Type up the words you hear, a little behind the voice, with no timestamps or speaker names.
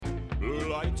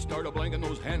lights start a blinking,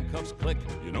 those handcuffs click.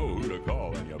 You know who to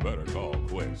call, and you better call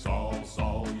quick. Saul,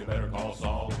 Saul, you better call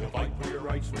Saul. He'll fight for your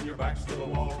rights when your back's to the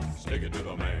wall. Stick it to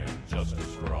the man,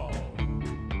 Justice for all.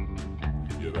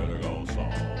 You better call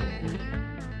Saul.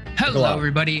 Hello,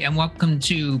 everybody, and welcome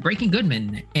to Breaking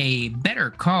Goodman, a Better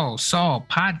Call Saul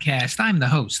podcast. I'm the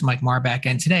host, Mike Marbach,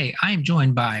 and today I am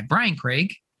joined by Brian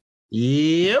Craig.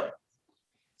 Yep.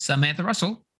 Samantha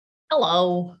Russell.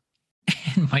 Hello.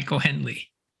 And Michael Henley.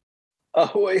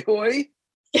 Ahoy, hoy.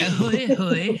 Ahoy,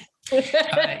 hoy.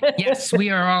 Yes, we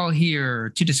are all here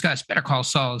to discuss Better Call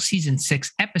Saul Season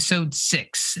 6, Episode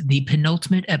 6, the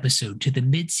penultimate episode to the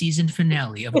mid-season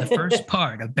finale of the first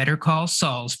part of Better Call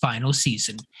Saul's final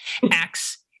season,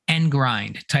 Axe and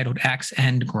Grind, titled Axe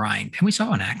and Grind. And we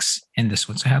saw an axe in this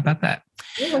one, so how about that?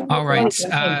 All right.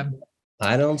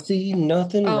 I don't see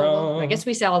nothing wrong. I guess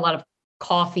we saw a lot of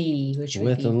coffee, which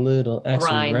with a little axe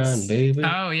and grind, baby.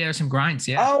 Oh, yeah, there's some grinds,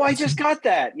 yeah. Oh, I just got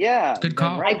that. Yeah. Good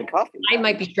call. Right, the coffee. I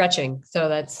might be stretching, so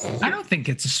that's... I don't think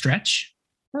it's a stretch.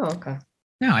 Oh, okay.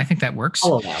 No, I think that works.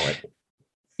 I'll allow it.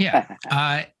 Yeah.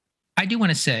 I do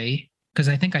want to say, because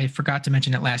I think I forgot to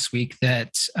mention it last week,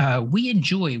 that we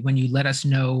enjoy when you let us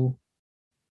know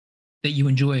that you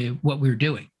enjoy what we're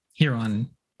doing here on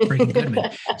Breaking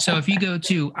Goodman. So if you go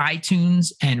to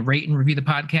iTunes and rate and review the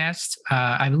podcast,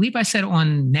 I believe I said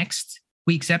on next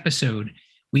week's episode,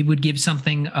 we would give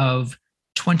something of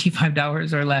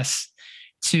 $25 or less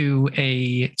to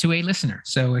a listener.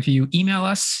 So if you email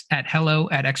us at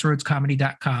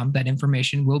hello@xroadscomedy.com, that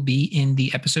information will be in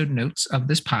the episode notes of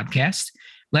this podcast.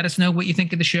 Let us know what you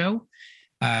think of the show.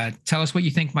 Tell us what you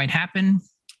think might happen,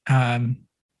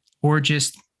 or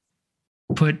just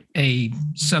put a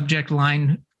subject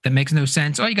line that makes no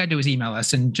sense. All you got to do is email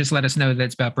us and just let us know that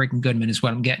it's about Breaking Goodman is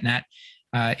what I'm getting at.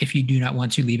 If you do not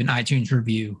want to leave an iTunes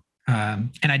review.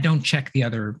 And I don't check the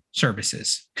other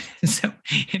services. So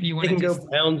if you want to go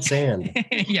pound sand.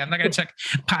 Yeah, I'm not going to check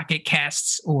Pocket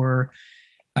Casts or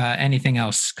anything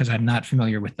else because I'm not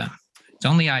familiar with them. It's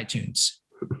only iTunes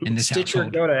in this Stitcher,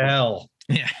 household. go to hell.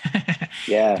 Yeah.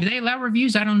 Yeah. Do they allow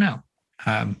reviews? I don't know.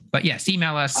 But yes,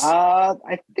 email us. I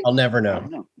think I'll never I know.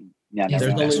 don't know. Yeah, It's never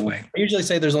the know. best way. I usually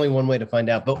say there's only one way to find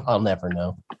out, but I'll never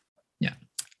know. Yeah.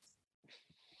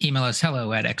 Email us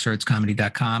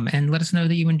hello@xroadscomedy.com and let us know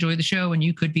that you enjoy the show and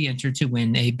you could be entered to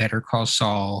win a Better Call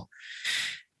Saul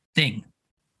thing.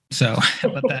 So how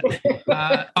about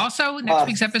that? Also, next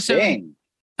week's episode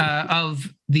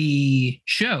of the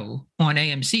show on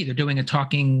AMC, they're doing a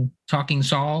talking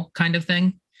Saul kind of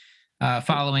thing.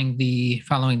 Following the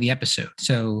episode.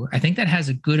 So I think that has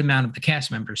a good amount of the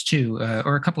cast members too,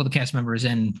 or a couple of the cast members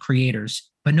and creators,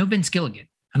 but no Vince Gilligan.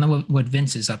 I don't know what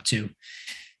Vince is up to,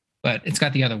 but it's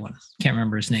got the other one. Can't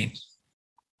remember his name.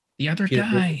 The other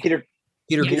guy. Peter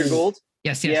Gould.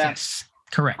 Yes.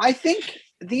 Correct. I think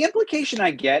the implication I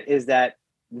get is that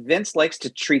Vince likes to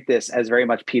treat this as very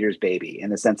much Peter's baby in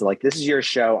the sense of like, this is your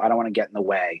show. I don't want to get in the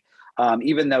way.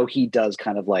 Even though he does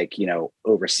kind of like,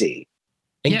 oversee.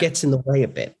 And gets in the way a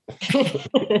bit.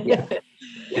 Yeah.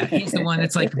 Yeah, he's the one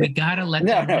that's like, we got to let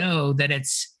them know that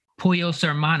it's Pollos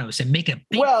Hermanos and make a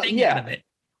big thing out of it.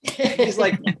 He's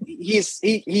like,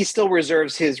 he still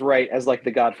reserves his right as like the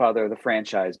godfather of the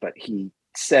franchise, but he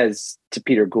says to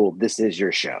Peter Gould, this is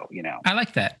your show, I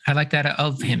like that. I like that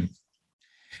of him,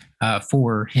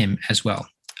 for him as well.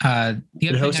 The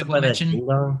other thing I will mention.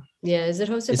 Yeah, is it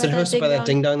hosted by that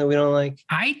ding dong that we don't like?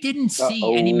 I didn't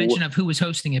see any mention of who was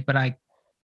hosting it, but I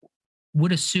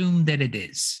would assume that it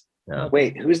is. No.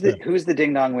 Wait, who's the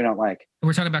ding dong we don't like?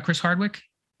 We're talking about Chris Hardwick?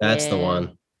 That's the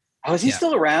one. Oh, is he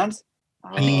still around?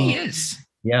 I think he is.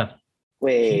 Yeah.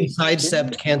 Wait. He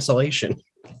sidestepped cancellation.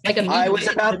 I was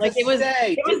about to say.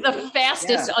 It was the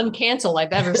fastest uncancel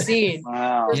I've ever seen.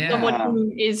 Wow. For someone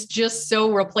who is just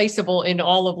so replaceable in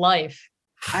all of life.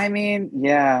 I mean,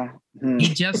 yeah. He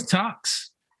just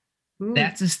talks.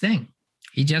 That's his thing.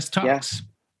 He just talks.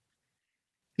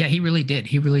 Yeah, he really did.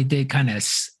 He really did kind of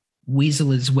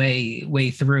weasel his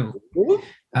way through.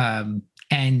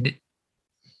 And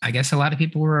I guess a lot of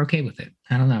people were okay with it.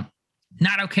 I don't know.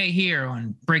 Not okay here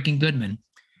on Breaking Goodman.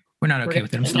 We're not okay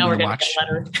with it. I'm still going to watch.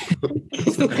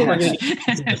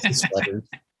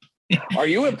 Are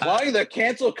you implying that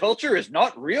cancel culture is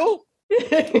not real?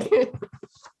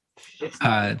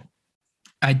 I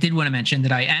did want to mention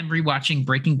that I am rewatching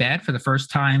Breaking Bad for the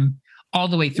first time all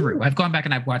the way through. I've gone back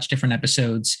and I've watched different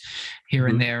episodes here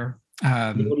and there.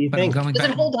 What do you think? Does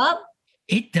it hold up?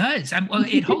 It does.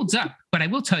 It holds up. But I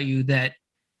will tell you that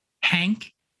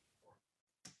Hank,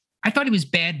 I thought he was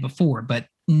bad before, but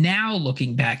now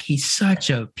looking back, he's such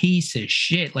a piece of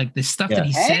shit. Like the stuff that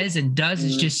he says and does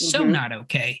is just so not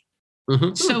okay.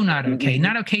 Mhm. So not okay.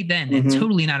 Not okay then, and Mhm.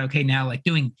 totally not okay now. Like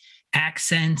doing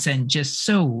accents and just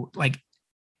so like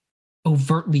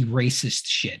overtly racist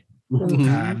shit.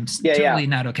 Mhm. Yeah, Totally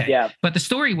not okay. Yeah. But the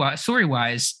story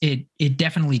wise, it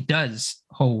definitely does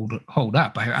hold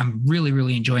up. I'm really,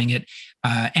 really enjoying it.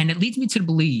 And it leads me to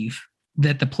believe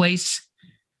that the place,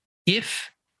 if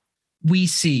we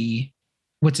see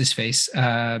what's his face,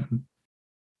 Aaron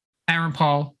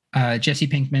Paul, Jesse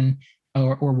Pinkman,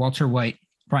 or Walter White,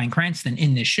 Bryan Cranston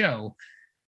in this show,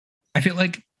 I feel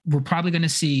like we're probably going to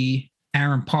see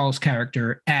Aaron Paul's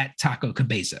character at Taco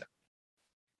Cabeza.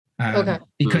 Okay.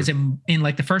 Because in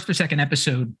like the first or second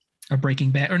episode of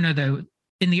Breaking Bad,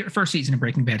 in the first season of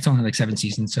Breaking Bad, it's only like 7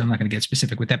 seasons, so I'm not going to get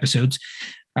specific with episodes,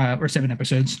 or 7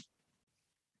 episodes.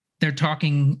 They're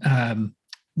talking.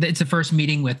 It's the first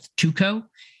meeting with Tuco,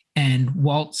 and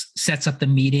Walt sets up the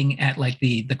meeting at like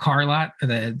the car lot, or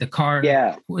the car,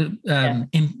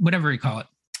 in whatever you call it.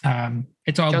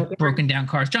 It's all Junkyard? broken down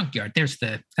cars, junkyard. That's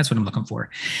what I'm looking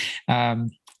for.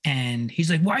 And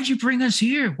he's like, "Why'd you bring us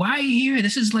here? Why are you here?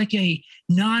 This is like a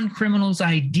non-criminal's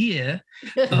idea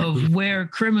of where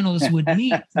criminals would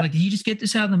meet. Like, you just get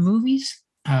this out of the movies?"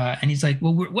 And he's like,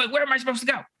 "Well, where am I supposed to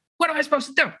go? What am I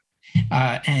supposed to do?"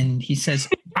 And he says,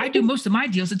 "I do most of my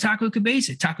deals at Taco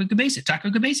Cabeza, Taco Cabeza, Taco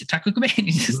Cabeza, Taco Cabeza." And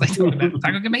he's just like talking about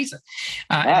Taco Cabeza.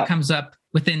 And it comes up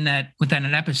within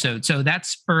an episode. So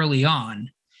that's early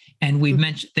on. And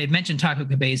they've mentioned Taco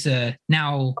Cabeza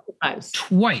now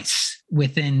twice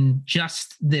within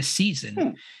just this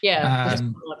season. Yeah, just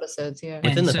episodes. Yeah,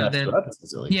 Within the so past 2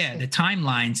 episodes, at least. yeah, the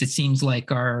timelines, it seems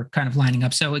like, are kind of lining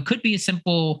up. So it could be a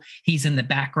simple, he's in the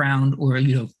background, or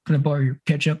can I borrow your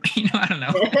ketchup? I don't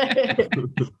know.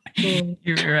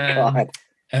 Your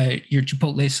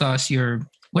Chipotle sauce.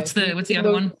 What's the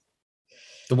other one?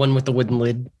 The one with the wooden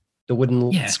lid, the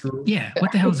wooden screw. Yeah.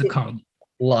 What the hell is it called?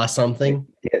 La something.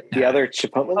 The other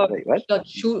Chipotle. Wait, what?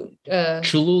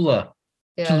 Cholula.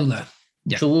 Yeah. Cholula.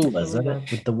 Yeah. Cholula, is that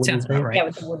it? With the wooden Sounds about thing? right. Yeah,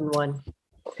 with the wooden one.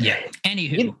 Yeah.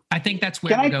 Anywho, I think that's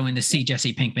where we're going to see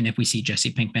Jesse Pinkman, if we see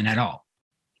Jesse Pinkman at all.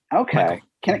 Okay.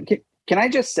 Can I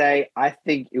just say, I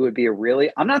think it would be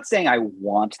I'm not saying I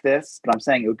want this, but I'm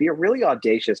saying it would be a really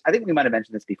audacious. I think we might have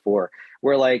mentioned this before,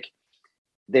 where like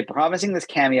they're promising this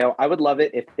cameo. I would love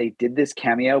it if they did this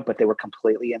cameo, but they were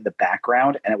completely in the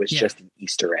background and it was just an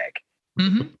Easter egg.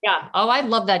 Mm-hmm. Yeah. Oh, I'd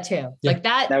love that too. Yeah. Like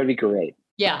that. That would be great.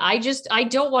 Yeah. I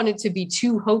don't want it to be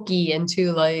too hokey and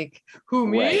too like, who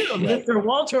me? Right. Mr.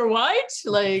 Walter White?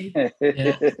 Like,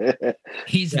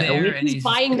 He's there and he's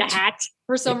buying the hat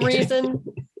for some reason.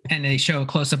 And they show a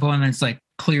close up on him and it's like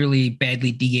clearly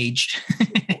badly de-aged.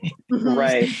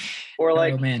 Right. Or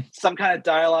like man. some kind of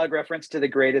dialogue reference to the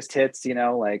greatest hits,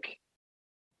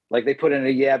 like they put in a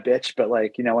 "yeah, bitch," but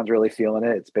like no one's really feeling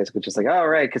it. It's basically just like, "Oh,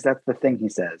 right," because that's the thing he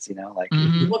says, like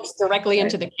Mhm. He looks directly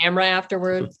into the camera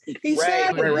afterwards. He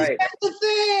said the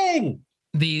thing.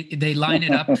 They line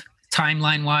it up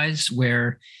timeline wise,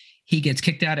 where he gets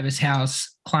kicked out of his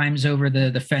house, climbs over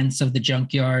the fence of the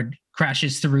junkyard,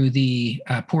 crashes through the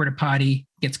porta potty,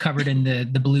 gets covered in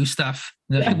the blue stuff,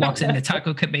 walks into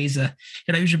Taco Cabeza.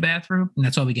 "Can I use your bathroom?" And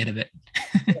that's all we get of it.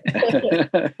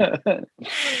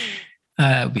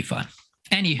 It would be fun.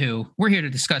 Anywho, we're here to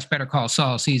discuss Better Call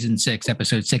Saul season 6,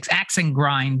 episode 6, Axe and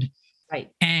Grind. Right.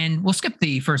 And we'll skip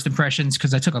the first impressions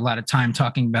because I took a lot of time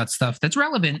talking about stuff that's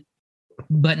relevant,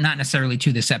 but not necessarily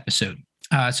to this episode.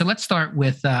 So let's start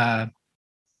with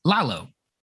Lalo.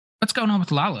 What's going on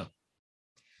with Lalo?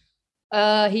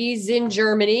 He's in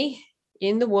Germany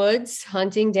in the woods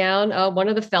hunting down one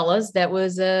of the fellas that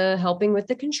was helping with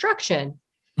the construction.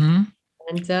 Mm-hmm.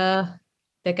 And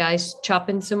that guy's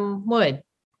chopping some wood,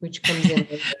 which comes in.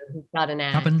 He's got an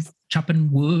axe.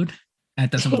 Chopping wood.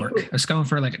 That doesn't work. I was going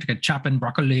for like a chopping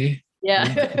broccoli. Yeah.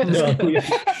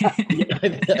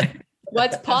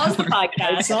 Let's pause the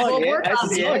podcast.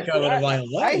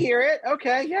 I hear it.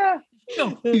 Okay, yeah.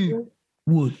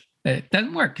 Wood. It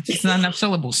doesn't work. It's just not enough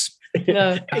syllables.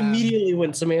 Immediately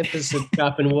when Samantha said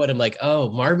chopping wood, I'm like,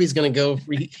 oh, Marvy's gonna go.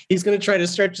 He's gonna try to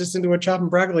stretch this into a chopping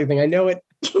broccoli thing. I know it.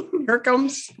 Here it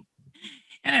comes.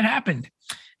 And it happened.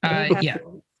 Yeah.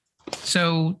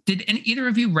 So did either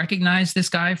of you recognize this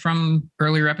guy from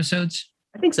earlier episodes?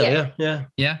 I think so.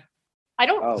 Yeah. I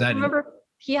don't remember.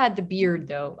 He had the beard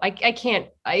though. I can't.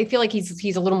 I feel like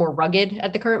he's a little more rugged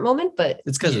at the current moment, but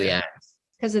It's because of the axe.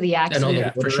 Because of the accident. And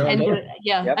all the for sure. And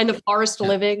Yep. and the forest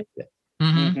living.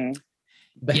 Mm-hmm. Mhm.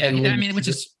 Yeah, I mean, which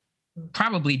is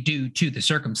probably due to the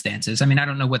circumstances. I mean, I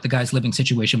don't know what the guy's living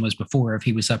situation was before, if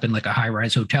he was up in like a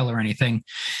high-rise hotel or anything.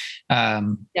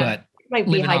 But Might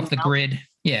be living hiding off the out. grid.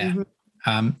 Yeah. Mhm.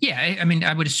 Yeah, I mean,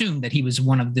 I would assume that he was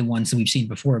one of the ones that we've seen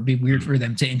before. It'd be weird for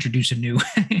them to introduce a new,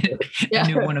 a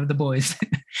new one of the boys.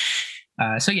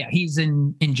 So yeah, he's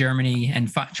in Germany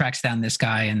and tracks down this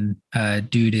guy, and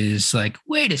dude is like,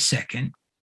 "Wait a second,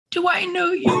 do I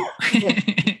know you?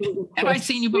 Have I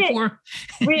seen you before?"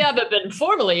 We haven't been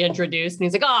formally introduced. And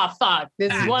he's like, "Oh fuck,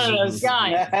 this is one of those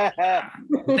guys."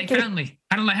 They found me.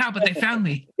 I don't know how, but they found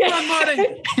me. Run,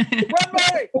 Marty! Run,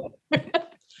 Marty!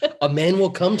 A man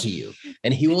will come to you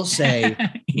and he will say,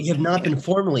 "We have not been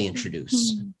formally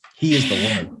introduced." He is the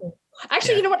one.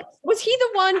 Actually, you know what? Was he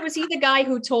the guy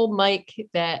who told Mike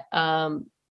that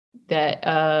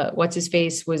what's his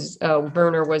face was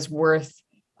Werner was worth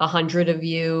 100 of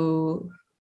you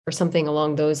or something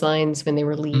along those lines when they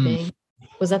were leaving?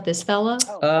 Was that this fella?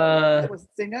 Was the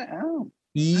same guy? Oh.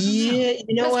 Yeah,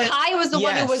 you know what? Kai was the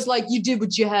one who was like, "You did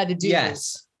what you had to do."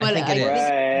 Yes, but I think it is.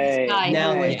 this guy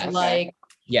Now, who was yes. like,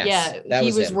 Yes,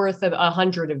 he was him. worth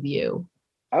 100 of you.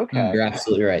 Okay. You're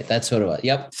absolutely right. That's what it was.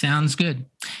 Yep. Sounds good.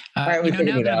 All right, we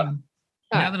figured it out.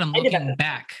 Now that I'm looking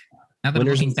back, on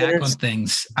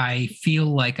things, I feel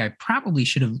like I probably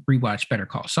should have rewatched Better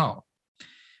Call Saul.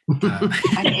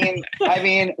 I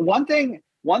mean, one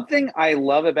thing I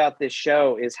love about this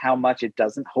show is how much it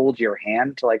doesn't hold your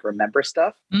hand to like remember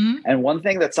stuff. Mm-hmm. And one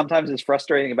thing that sometimes is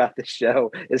frustrating about this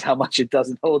show is how much it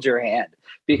doesn't hold your hand.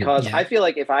 Because I feel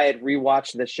like if I had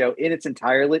rewatched this show in its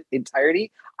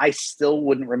entirety, I still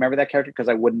wouldn't remember that character because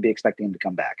I wouldn't be expecting him to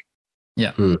come back.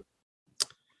 Yeah.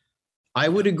 I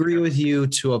would agree with you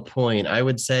to a point. I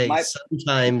would say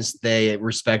sometimes they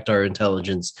respect our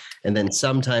intelligence, and then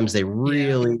sometimes they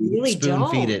really spoon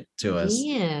feed it to us.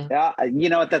 Yeah. Yeah. You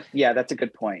know what? That's a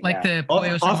good point. Like the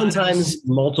Pollos oftentimes, Hermanos.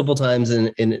 multiple times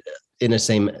in the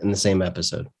same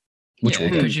episode. Which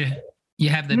because you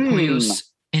have the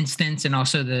Pollos instance and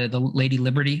also the Lady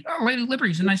Liberty. Oh, Lady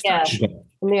Liberty's a nice touch.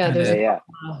 Yeah, there's a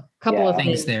couple of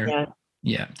things there.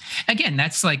 Yeah. Again,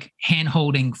 that's like hand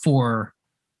holding for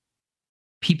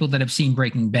people that have seen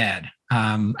Breaking Bad.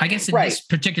 I guess in this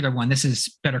particular one, this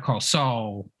is Better Call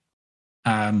Saul.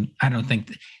 I don't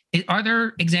think. Are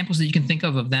there examples that you can think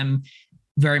of them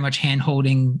very much hand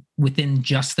holding within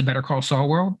just the Better Call Saul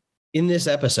world? In this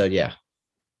episode, yeah.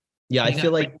 I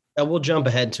feel like we'll jump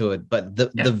ahead to it, but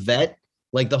the vet,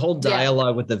 like the whole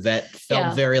dialogue with the vet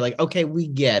felt very like, okay, we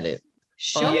get it.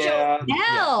 What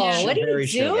are you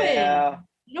doing? Yeah.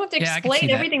 You don't have to explain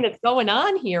everything that's going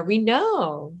on here. We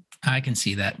know. I can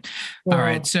see that. All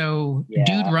right. So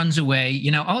dude runs away.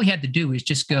 You know, all he had to do is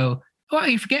just go, "Oh,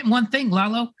 you're forgetting one thing,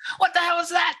 Lalo. What the hell is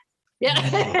that?" Yeah.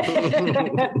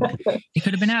 He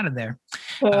could have been out of there.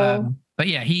 But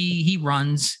yeah, he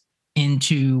runs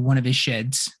into one of his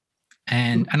sheds.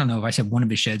 And I don't know if I said one of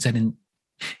his sheds.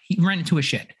 He ran into a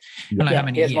shed. I don't know how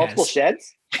many he has multiple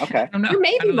sheds. Okay. I don't know. There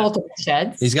may be multiple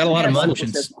sheds. He's got a lot of money.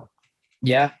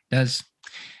 Yeah. Does.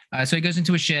 So he goes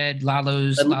into a shed.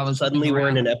 Lalo's suddenly we're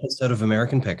in an episode of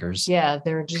American Pickers. Yeah,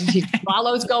 they're just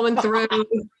Lalo's going through,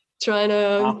 trying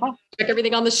to check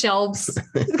everything on the shelves.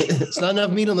 It's not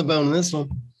enough meat on the bone in this one.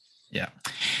 Yeah.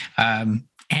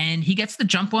 And he gets the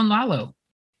jump on Lalo.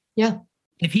 Yeah.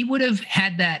 If he would have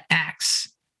had that axe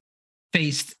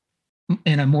faced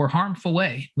in a more harmful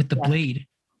way with the blade,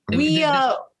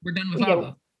 we're done with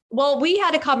Lalo. Well, we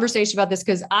had a conversation about this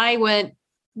because I went,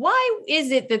 why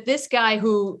is it that this guy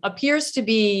who appears to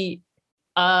be,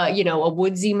 a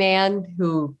woodsy man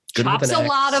who chops a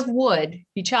lot of wood,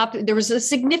 there was a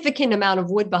significant amount of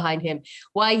wood behind him,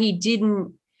 why he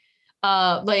didn't,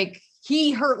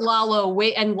 he hurt Lalo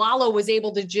and Lalo was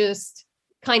able to just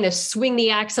kind of swing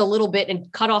the axe a little bit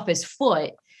and cut off his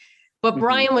foot. But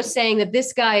Brian was saying that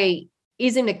this guy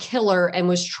isn't a killer and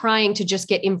was trying to just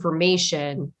get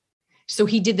information. So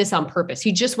he did this on purpose.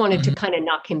 He just wanted to kind of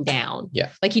knock him down. Yeah.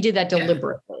 Like he did that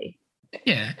deliberately.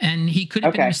 Yeah. And he could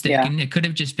have been mistaken. Yeah. It could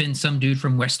have just been some dude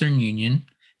from Western Union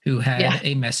who had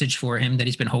a message for him that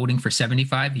he's been holding for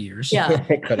 75 years. Yeah.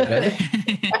 It could have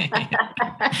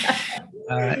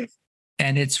been.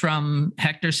 And it's from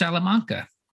Hector Salamanca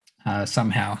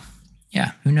somehow.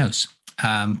 Yeah. Who knows?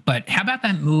 But how about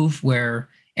that move where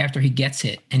after he gets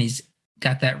hit and he's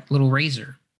got that little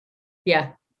razor?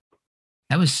 Yeah.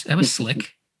 That was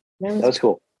slick. That was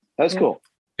cool.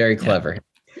 Very clever.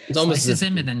 It's almost slices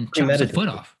him and then chops the foot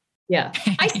off. Yeah.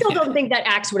 I still don't think that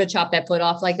axe would have chopped that foot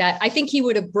off like that. I think he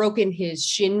would have broken his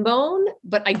shin bone,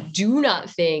 but I do not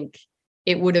think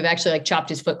it would have actually like chopped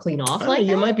his foot clean off like that.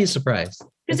 You might be surprised.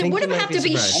 Because it wouldn't have to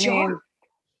be sharp.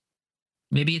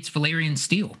 Maybe it's Valerian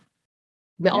steel.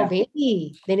 Oh,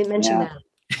 maybe. They didn't mention that.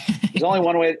 There's only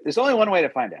one way to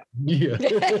find out. Yeah.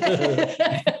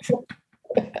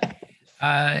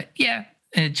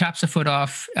 It chops a foot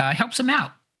off, helps him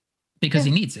out. because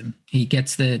he needs him. He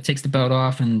takes the belt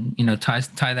off and,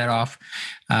 tie that off,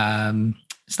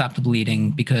 stop the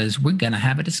bleeding, because we're going to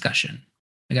have a discussion.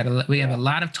 We have a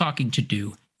lot of talking to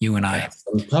do, you and I.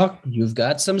 You've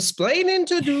got some splaining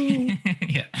to do.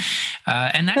 Yeah.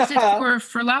 And that's it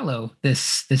for Lalo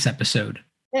this episode.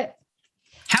 Yeah.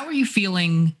 How are you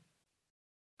feeling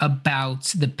about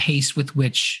the pace with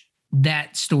which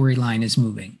that storyline is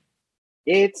moving?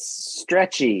 It's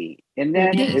stretchy. And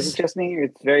then is it just me?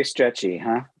 It's very stretchy,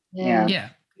 huh? Yeah.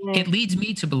 It leads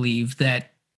me to believe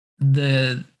that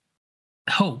the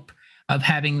hope of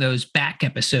having those back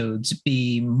episodes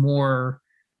be more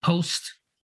post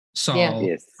Saul. I don't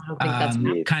think that's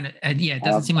kind of. It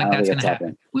doesn't seem like that's going to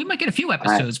happen. We might get a few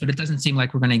episodes, but it doesn't seem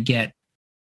like we're going to get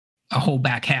a whole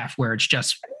back half where it's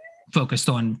just focused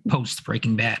on post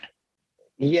Breaking Bad.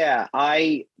 Yeah,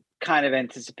 I kind of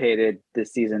anticipated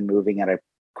this season moving at a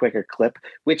quicker clip,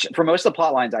 which for most of the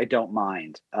plot lines I don't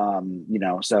mind.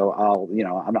 So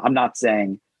I'm not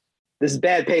saying this is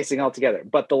bad pacing altogether,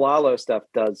 but the Lalo stuff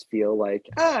does feel like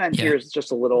here's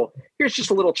just a little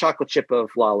chocolate chip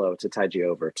of Lalo to tide you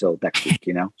over till next week,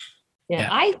 Yeah,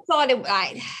 I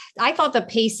thought the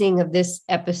pacing of this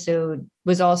episode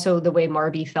was also the way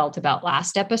Marby felt about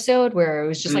last episode, where it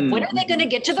was just like, when are they going to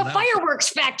get to the fireworks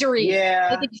factory?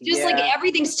 Yeah, it's just like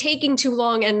everything's taking too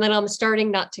long, and then I'm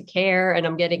starting not to care, and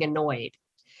I'm getting annoyed,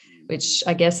 which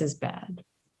I guess is bad.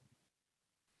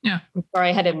 Yeah, I'm sorry,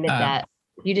 I had to admit that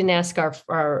you didn't ask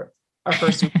our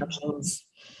first impressions.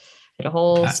 Had a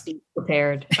whole speech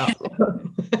prepared.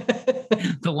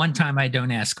 The one time I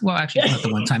don't ask. Well, actually, it's not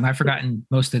the one time. I've forgotten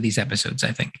most of these episodes,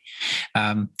 I think.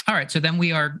 All right. So then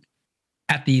we are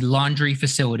at the laundry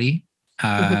facility.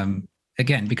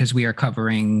 Again, because we are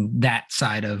covering that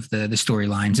side of the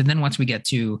storylines. And then once we get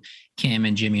to Kim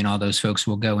and Jimmy and all those folks,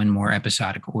 we'll go in more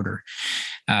episodic order.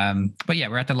 But yeah,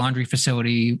 we're at the laundry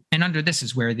facility. And under this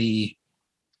is where the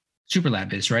Super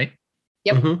Lab is, right?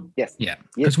 Yep. Mm-hmm. Yes. Yeah.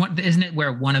 Because isn't it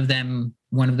where one of those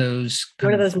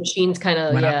machines kind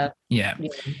of, yeah.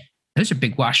 Those are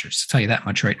big washers, I'll tell you that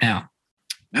much right now.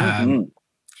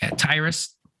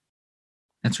 Tyrus.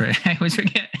 That's right. I always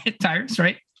forget. Tyrus,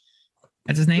 right?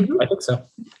 That's his name? I think so.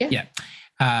 Yeah.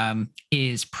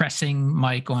 Is pressing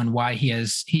Mike on why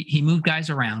he moved guys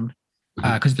around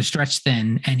because they're stretched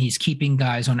thin, and he's keeping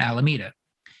guys on Alameda.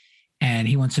 And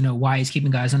he wants to know why he's keeping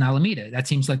guys on Alameda. That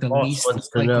seems like the least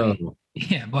likely.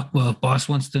 Yeah, well, boss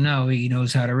wants to know. He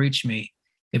knows how to reach me.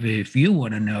 If you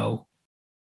want to know,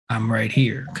 I'm right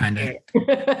here, kind of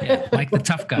like the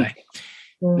tough guy.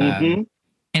 And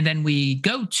then we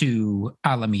go to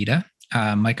Alameda.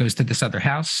 Mike goes to this other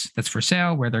house that's for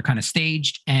sale where they're kind of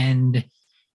staged. And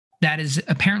that is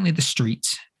apparently the street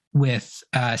with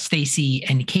Stacy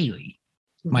and Kaylee,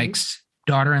 Mike's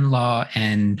daughter-in-law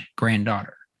and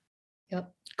granddaughter.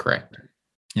 Yep. Correct.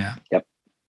 Yeah. Yep.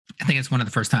 I think it's one of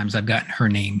the first times I've gotten her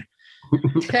name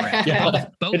correct.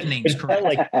 Both names correct.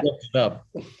 Like looked it up.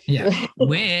 Yeah.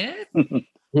 With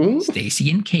Stacy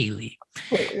and Kaylee.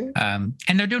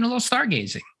 And they're doing a little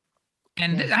stargazing.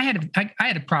 And I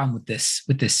had a problem with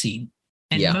this scene.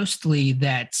 And mostly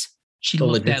that she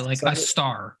looked at like a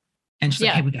star and she's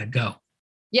like, hey, we gotta go.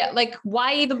 Yeah, like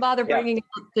why even bother bringing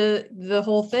up the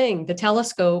whole thing, the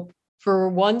telescope for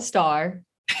one star?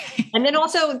 And then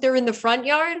also they're in the front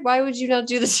yard. Why would you not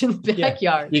do this in the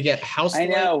backyard? You get house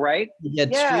lights. I know, right? You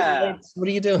get street lights. What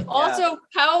are you doing? Also,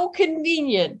 how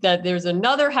convenient that there's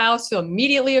another house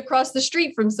immediately across the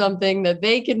street from something that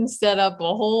they can set up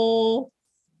a whole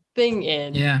thing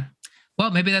in. Yeah.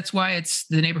 Well, maybe that's why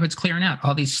the neighborhood's clearing out.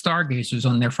 All these stargazers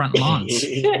on their front lawns.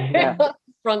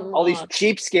 All these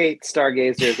cheapskate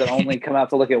stargazers that only come out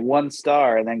to look at one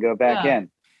star and then go back in.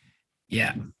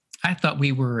 Yeah. I thought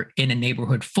we were in a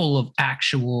neighborhood full of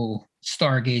actual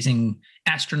stargazing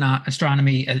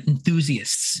astronomy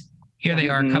enthusiasts. Here they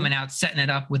are coming out, setting it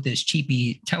up with this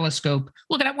cheapy telescope,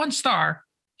 looking at one star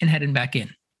and heading back in.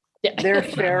 Yeah. They're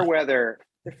fair weather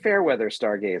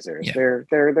stargazers. Yeah.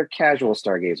 They're casual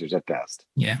stargazers at best.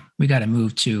 Yeah. We got to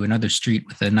move to another street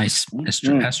with a nice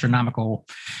astronomical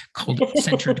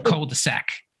centered cul-de-sac.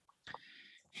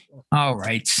 All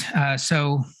right.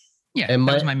 So and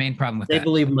that was my main problem with that. They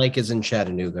believe Mike is in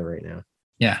Chattanooga right now.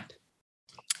 Yeah.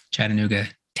 Chattanooga,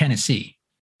 Tennessee,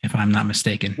 if I'm not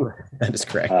mistaken. That is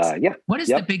correct. What is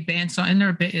the big band song? In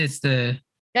there is the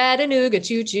Chattanooga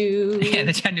Choo Choo. Yeah,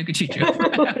 the Chattanooga Choo Choo.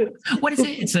 What is it?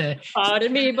 It's a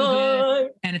Pardon me, boy.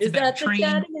 And it's is about that the train.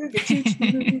 Chattanooga Choo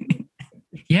Choo?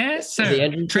 Yes,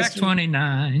 sir. Track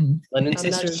 29.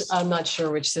 I'm not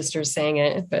sure which sisters sang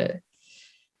it, but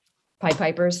Pied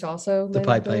Pipers also. The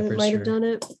Pied Pipers might have done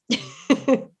it.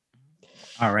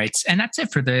 All right, and that's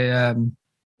it for the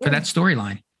for that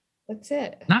storyline. That's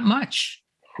it. Not much.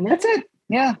 That's it.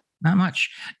 Yeah. Not much.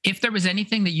 If there was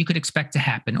anything that you could expect to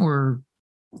happen or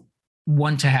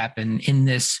want to happen in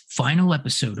this final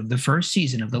episode of the first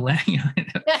season of the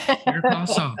Better Call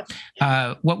Saul,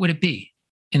 what would it be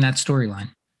in that storyline?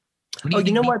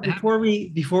 You know what? Before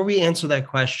we answer that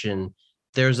question,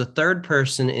 there's a third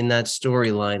person in that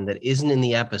storyline that isn't in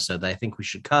the episode that I think we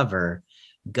should cover.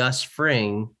 Gus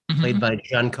Fring, played by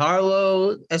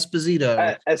Giancarlo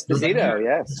Esposito. Esposito,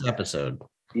 yes. This episode.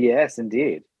 Yes,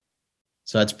 indeed.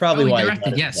 So that's probably why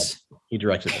he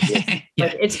directed it.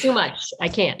 But it's too much. I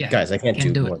can't. Yeah. Guys, I can't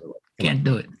do it. Can't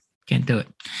do it.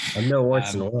 I'm no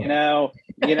worse than you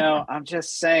know, I'm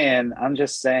just saying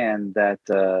that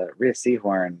Rhea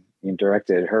Seehorn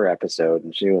directed her episode,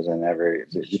 and she was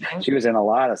in a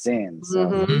lot of scenes.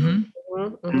 So.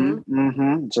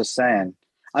 Just saying.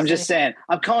 I'm just saying.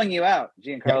 I'm calling you out,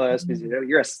 Giancarlo Esposito.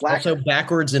 You're a slacker. Also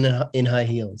backwards in high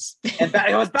heels. And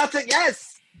I was about to.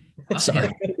 Yes. Sorry.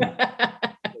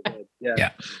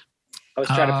 Yeah. I was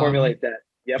trying to formulate that.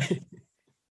 Yep.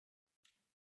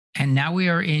 And now we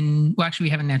are in. Well, actually,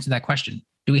 we haven't answered that question.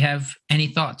 Do we have any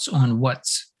thoughts on what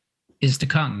is to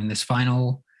come in this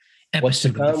final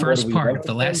episode of the first part of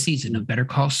the last season of Better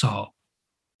Call Saul?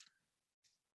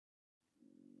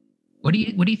 What do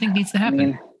you think needs to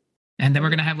happen? And then we're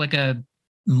going to have like a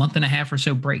month and a half or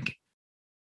so break.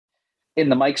 In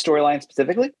the Mike storyline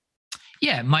specifically?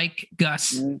 Yeah, Mike,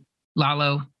 Gus,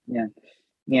 Lalo.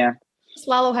 Yeah.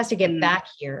 Lalo has to get back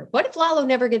here. What if Lalo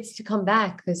never gets to come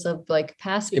back because of like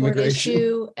passport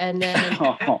issue and then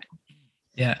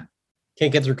yeah,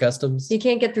 can't get through customs. He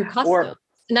can't get through customs,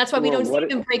 and that's why we don't see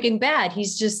him Breaking Bad.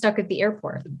 He's just stuck at the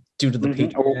airport due to the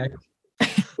Patriot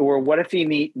Act. Or what if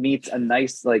he meets a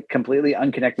nice, like completely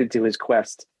unconnected to his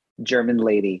quest German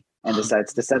lady and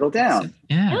decides to settle down?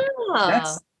 Yeah.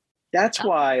 That's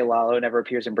why Lalo never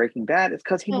appears in Breaking Bad. It's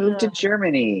because he moved to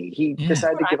Germany. He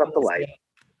decided to give up the life.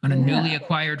 On a newly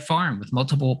acquired farm with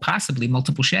possibly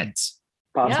multiple sheds.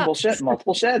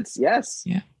 Multiple sheds, yes.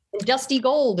 Yeah. Dusty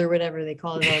Gold or whatever they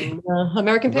call it on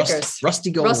American Pickers. Rusty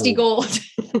Gold. Rusty Gold.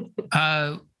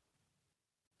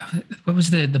 What was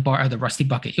the bar? The Rusty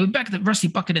Bucket. It was back at the Rusty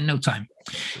Bucket in no time.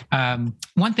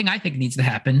 One thing I think needs to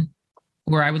happen,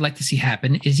 or I would like to see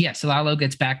happen, is yes, Lalo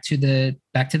gets back to the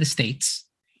States,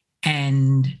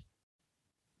 and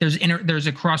there's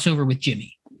a crossover with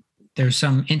Jimmy. There's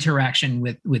some interaction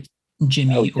with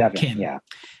Jimmy or Kim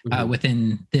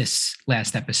within this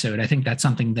last episode. I think that's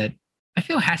something that I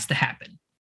feel has to happen.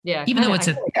 Yeah. Even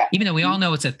though we all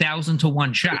know it's 1,000 to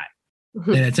 1 shot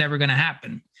that it's ever going to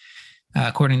happen,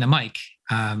 according to Mike.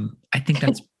 I think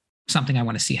that's something I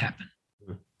want to see happen.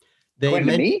 According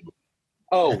to me?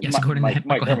 Oh, yes, according to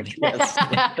Mike Herman. Yes.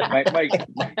 Mike,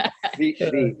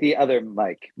 the other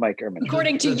Mike Herman.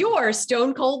 According to your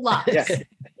stone cold lies. Yes.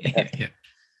 Yeah.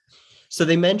 So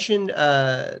they mentioned,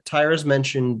 Tyrus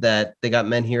mentioned that they got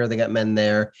men here, they got men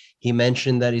there. He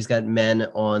mentioned that he's got men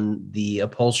on the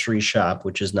upholstery shop,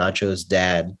 which is Nacho's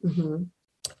dad.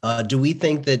 Mm-hmm. Do we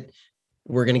think that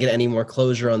we're going to get any more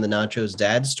closure on the Nacho's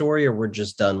dad story, or we're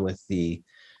just done with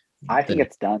I think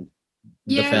it's done.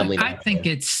 Family I think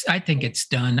it's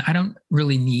done. I don't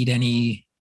really need any.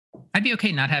 I'd be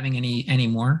okay not having any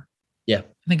more. Yeah.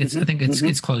 I think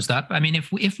it's closed up. I mean,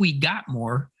 if we got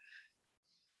more,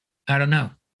 I don't know.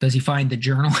 Does he find the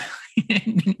journal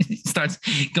and he starts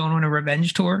going on a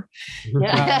revenge tour?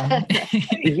 Yeah.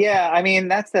 Yeah. I mean,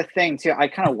 that's the thing too. I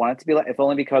kind of want it to be like, if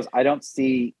only because I don't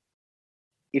see,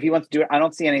 if he wants to do it, I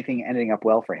don't see anything ending up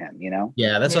well for him, you know?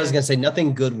 Yeah. That's what I was going to say.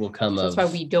 Nothing good will come of. That's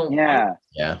why we don't. Yeah.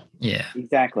 Yeah.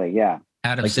 Exactly. Yeah.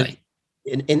 Out of sight.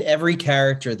 In every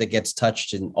character that gets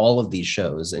touched in all of these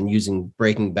shows, and using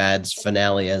Breaking Bad's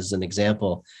finale as an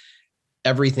example,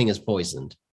 everything is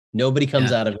poisoned. Nobody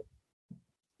comes out of it.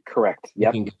 Correct.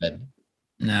 Yep. Good.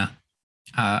 No.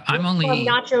 I'm only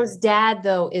Nacho's dad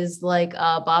though is like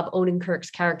Bob Odenkirk's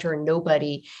character in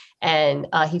Nobody, and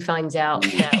he finds out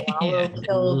that Lalo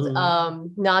killed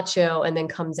Nacho and then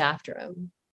comes after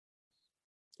him.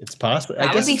 It's possible.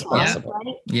 I guess it's possible.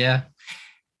 Right? Yeah.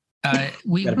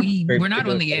 We're not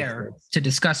on the air to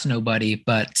discuss Nobody,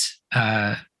 but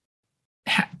how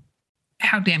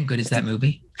damn good is that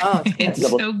movie? Oh, it's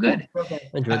so good.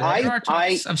 There are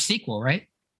talks of sequel, right?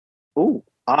 Ooh,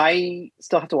 I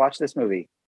still have to watch this movie,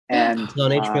 and it's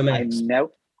on HBO Max.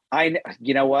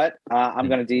 You know what? I'm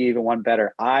going to do even one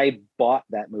better. I bought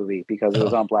that movie because it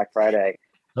was on Black Friday,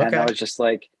 and I was just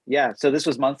like, yeah. So this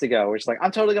was months ago. We're just like,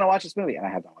 I'm totally going to watch this movie, and I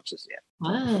haven't watched this yet.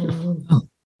 Wow.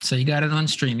 So you got it on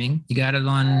streaming. You got it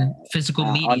on physical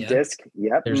media. On disc.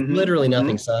 Yep. There's literally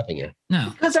nothing stopping you. No.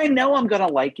 Because I know I'm going to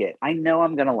like it.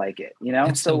 You know?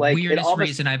 It's the weirdest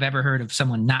reason I've ever heard of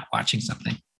someone not watching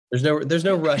something. There's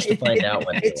no rush to find out.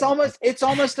 It's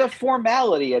almost a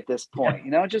formality at this point,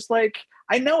 you know, just like,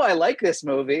 I know I like this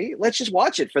movie. Let's just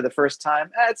watch it for the first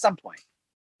time at some point.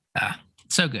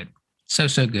 So good. So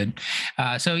good.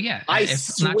 So yeah. I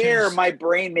swear my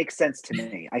brain makes sense to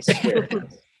me. I swear.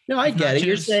 No, I get it.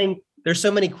 You're saying there's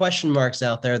so many question marks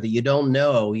out there that you don't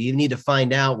know. You need to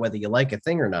find out whether you like a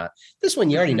thing or not. This one,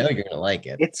 you already know you're going to like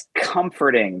it. It's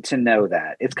comforting to know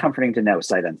that. It's comforting to know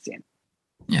sight unseen.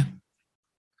 Yeah.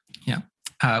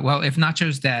 Well, if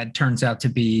Nacho's dad turns out to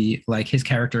be like his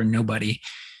character in Nobody,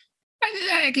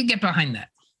 I could get behind that.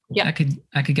 Yeah, I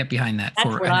could get behind that. That's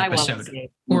for an episode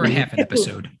or a half an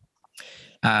episode.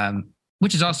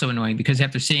 Which is also annoying because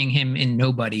after seeing him in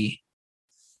Nobody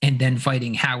and then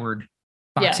fighting Howard,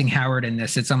 boxing Howard in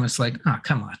this, it's almost like, oh,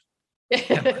 come on.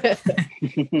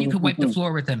 You could wipe the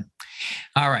floor with him.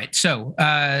 All right. So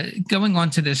going on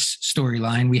to this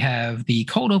storyline, we have the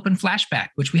cold open flashback,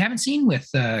 which we haven't seen with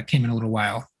Kim in a little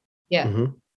while. Yeah.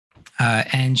 Mm-hmm.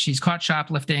 And she's caught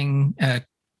shoplifting,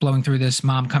 blowing through this.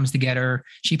 Mom comes to get her.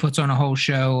 She puts on a whole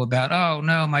show about, oh,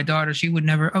 no, my daughter, she would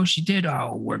never. Oh, she did.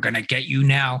 Oh, we're going to get you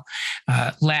now.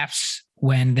 Laughs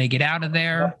when they get out of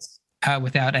there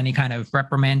without any kind of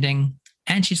reprimanding.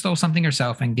 And she stole something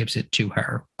herself and gives it to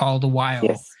her. All the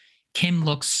while, Kim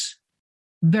looks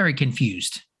very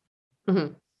confused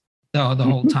the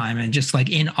whole time and just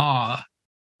like in awe,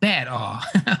 bad awe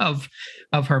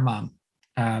of her mom.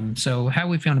 So how are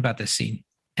we feeling about this scene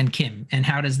and Kim, and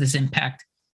how does this impact?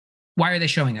 Why are they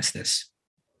showing us this?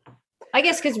 I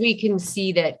guess because we can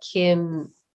see that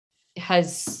Kim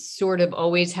has sort of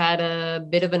always had a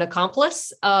bit of an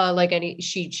accomplice.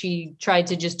 She tried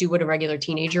to just do what a regular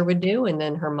teenager would do, and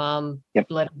then her mom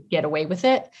let her get away with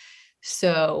it.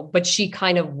 So, but she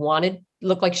kind of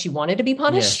looked like she wanted to be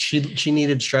punished. Yeah, she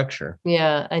needed structure.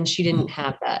 Yeah, and she didn't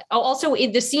have that. Oh, also,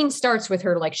 the scene starts with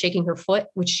her like shaking her foot,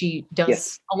 which she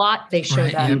does a lot. They show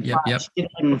that. Yep. She did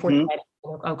it, like,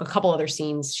 before a couple other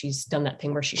scenes, she's done that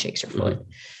thing where she shakes her foot.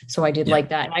 So I did like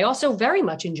that. And I also very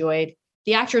much enjoyed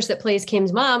the actress that plays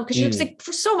Kim's mom, because she looks like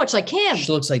so much like Kim.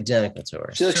 She looks identical to her.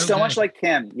 She looks so much like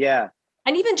Kim. Yeah.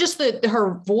 And even just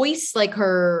her voice, like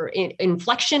her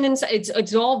inflection, and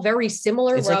it's all very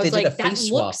similar. It's where like I was like, that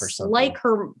looks like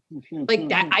her, like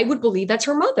that. I would believe that's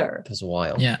her mother. It was a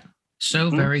while. Yeah.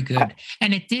 So very good.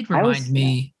 And it did remind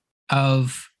me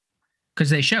of,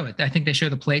 because they show it. I think they show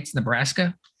the plates,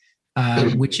 Nebraska,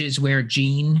 which is where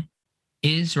Gene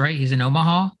is, right? He's in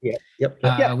Omaha. Yeah.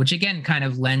 Yep. Which again kind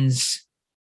of lends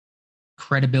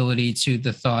credibility to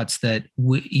the thoughts that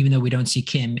even though we don't see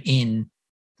Kim in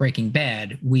Breaking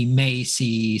Bad, we may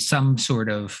see some sort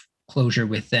of closure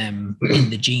with them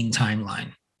in the Gene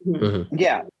timeline. Mm-hmm.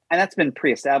 Yeah. And that's been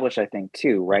pre-established, I think,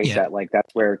 too, right? Yeah.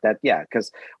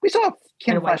 Because we saw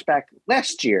Kim flashback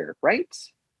last year, right?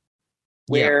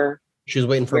 Where she was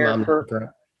waiting for mom.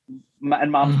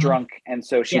 And mom's drunk, and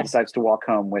so she decides to walk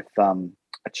home with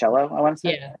a cello, I want to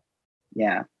say.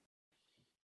 Yeah.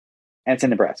 And it's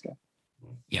in Nebraska.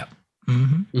 Yep.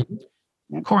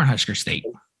 Cornhusker State.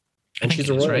 And she's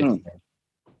a Royals fan.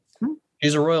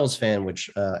 She's a Royals fan, which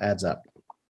adds up.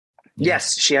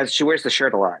 Yes, she wears the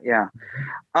shirt a lot. Yeah.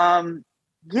 I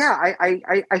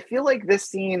feel like this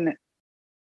scene,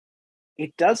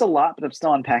 it does a lot, but I'm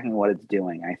still unpacking what it's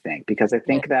doing, I think, because I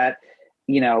think that,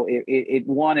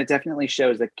 it definitely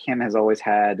shows that Kim has always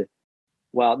had,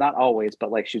 well, not always,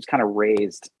 but like she was kind of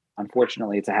raised,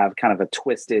 unfortunately, to have kind of a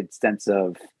twisted sense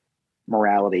of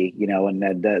morality, and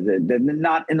the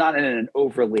not in an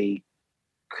overly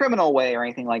criminal way or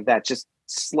anything like that, just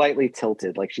slightly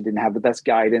tilted. Like she didn't have the best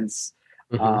guidance.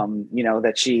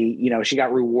 That she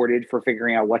got rewarded for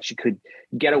figuring out what she could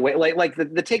get away. Like the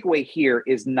takeaway here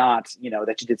is not,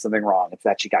 that she did something wrong. It's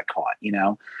that she got caught,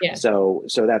 Yeah. So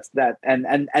that's that.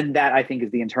 And that I think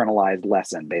is the internalized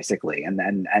lesson basically.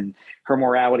 And her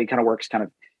morality kind of works kind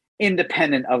of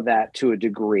independent of that to a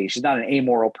degree. She's not an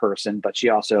amoral person, but she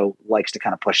also likes to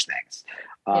kind of push things.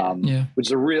 Which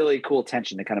is a really cool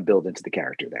tension to kind of build into the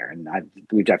character there. And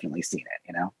we've definitely seen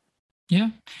it, Yeah.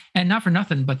 And not for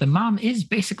nothing, but the mom is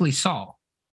basically Saul.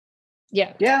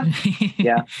 Yeah. Yeah.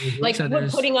 Yeah. Like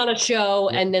putting on a show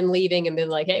and then leaving and being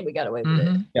like, hey, we got away with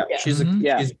it. Yeah. She's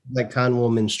like con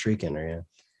woman streaking her.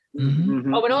 Yeah.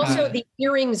 Oh, and also the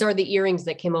earrings are the earrings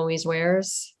that Kim always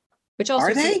wears. Which also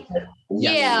Are they?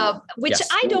 Yeah, which Yes.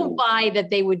 I don't buy that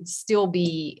they would still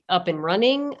be up and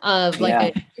running. Like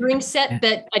a earring set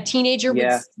that a teenager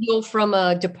would steal from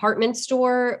a department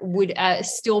store would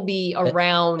still be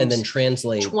around, and then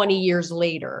translate 20 years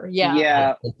later.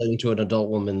 Yeah. into an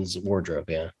adult woman's wardrobe.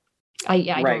 Yeah,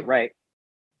 Right.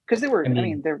 Because they were. I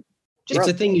mean, they're. It's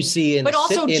a thing you see in, but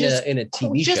also in just a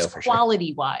TV show for sure.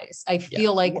 quality wise. I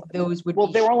feel like those would. Well,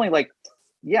 be they were only like.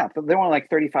 Yeah, they were only like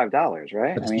 $35,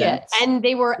 right? I mean, yeah, and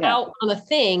they were out on a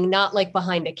thing, not like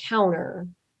behind a counter.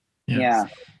 Yeah.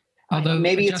 Although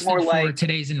maybe it's more for like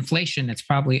today's inflation, it's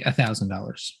probably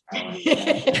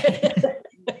 $1,000.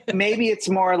 Maybe it's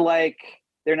more like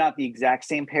they're not the exact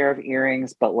same pair of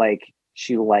earrings, but like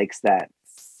she likes that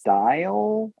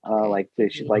style. Like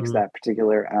she likes that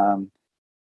particular.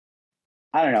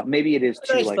 I don't know. Maybe it is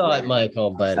too. I like thought, Michael,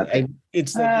 but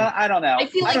it's. I don't know. I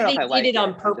feel like they did it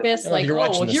on purpose. Like, here are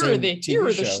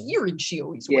the earrings she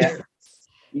always wears.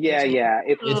 Yeah.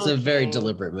 It's a very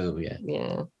deliberate move. Yeah.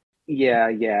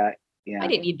 I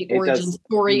didn't need the origin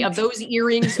story of those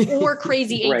earrings or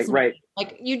Crazy Eight. Right.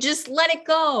 Like, you just let it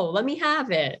go. Let me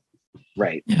have it.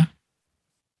 Right. Yeah.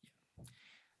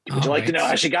 Would you like to know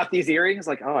how she got these earrings?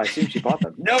 Like, I assume she bought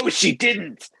them. No, she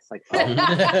didn't. It's like,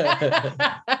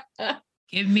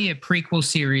 Give me a prequel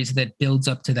series that builds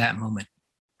up to that moment.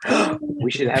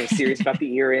 We should have a series about the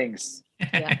earrings.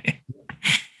 Yeah.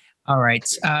 All right.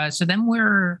 So then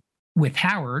we're with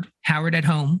Howard at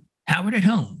home.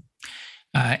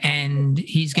 And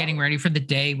he's getting ready for the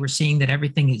day. We're seeing that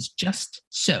everything is just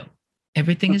so.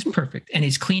 Everything is perfect. And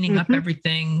he's cleaning up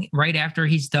everything right after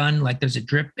he's done. Like there's a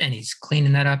drip and he's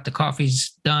cleaning that up. The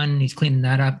coffee's done. He's cleaning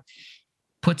that up.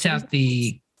 Puts out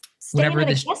the whatever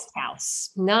this guest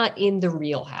house, not in the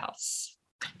real house.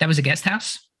 That was a guest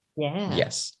house? Yeah.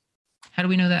 Yes. How do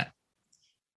we know that?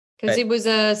 Because it was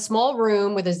a small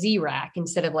room with a Z-rack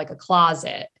instead of like a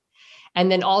closet.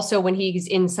 And then also when he's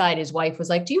inside, his wife was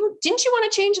like, didn't you want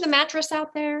to change the mattress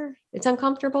out there? It's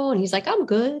uncomfortable. And he's like, I'm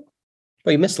good.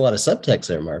 Well, you missed a lot of subtext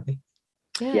there, Marby.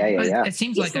 Yeah. It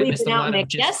seems like I missed a lot of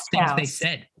just things they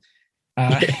said.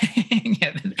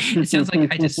 It sounds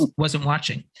like I just wasn't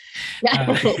watching.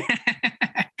 All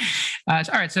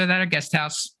right, so that a guest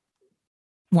house,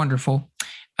 wonderful,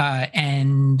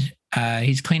 and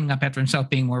he's cleaning up after himself,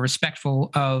 being more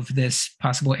respectful of this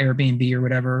possible Airbnb or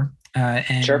whatever.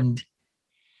 And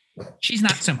she's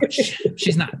not so much.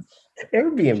 She's not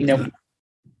Airbnb.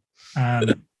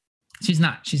 She's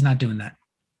not doing that.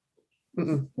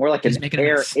 More like an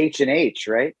Air H&H,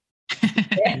 right?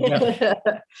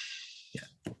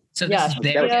 So this is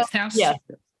their guest house? Yeah.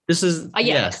 This is,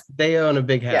 yes, they own a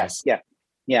big house.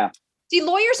 Yeah. See,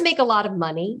 lawyers make a lot of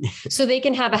money, so they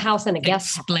can have a house and a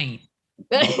guest house. Explain.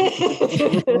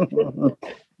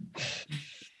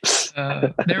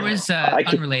 There was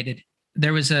unrelated.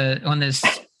 There was on this,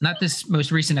 not this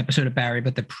most recent episode of Barry,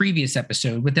 but the previous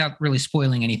episode, without really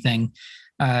spoiling anything,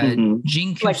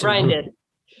 Gene Kuso,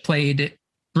 played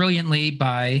brilliantly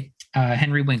by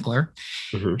Henry Winkler,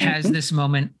 has this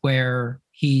moment where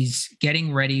he's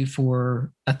getting ready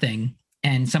for a thing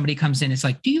and somebody comes in. It's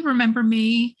like, do you remember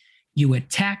me? You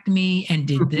attacked me and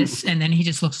did this. And then he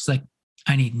just looks like,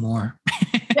 I need more.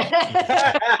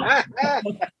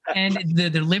 And the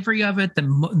delivery of it,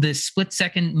 the split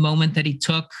second moment that he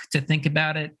took to think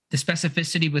about it, the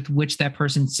specificity with which that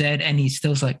person said, and he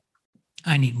still's like,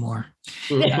 I need more.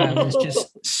 It was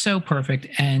just so perfect.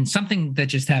 And something that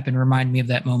just happened reminded me of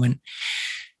that moment.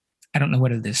 I don't know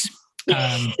what it is. But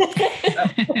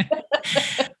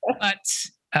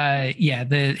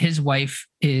his wife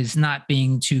is not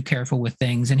being too careful with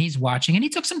things, and he's watching, and he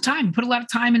took some time, put a lot of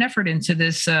time and effort into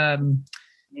this.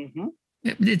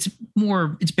 It's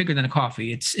bigger than a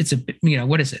coffee. It's a,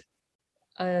 what is it?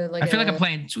 I feel like I'm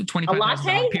playing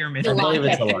 $25,000 pyramid. It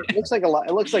looks like a lot.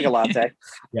 It looks like a latte.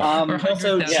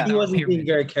 Also, she wasn't being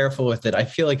very careful with it. I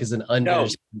feel like is an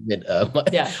understatement.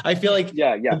 I feel like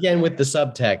again with the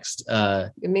subtext,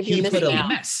 maybe he put a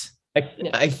mess.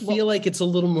 I feel like it's a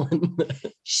little more.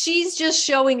 She's just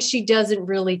showing she doesn't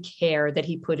really care that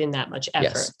he put in that much effort.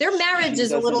 Yes. Their marriage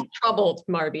is a little troubled,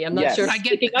 Marby. I'm not sure. I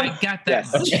got that.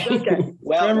 Yes. Okay.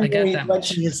 Well, I got that much.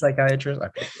 She's a psychiatrist.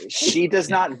 She does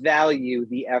not value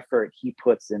the effort he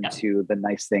puts into the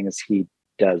nice things he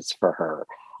does for her.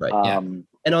 Right.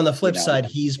 And on the flip side,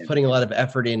 he's putting a lot of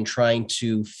effort in trying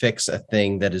to fix a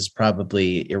thing that is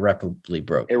probably irreparably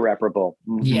broken. Irreparable.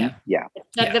 Mm-hmm. Yeah.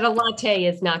 That a latte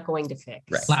is not going to fix.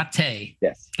 Right. Latte.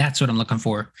 Yes. That's what I'm looking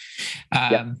for.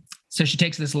 So she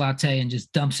takes this latte and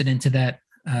just dumps it into that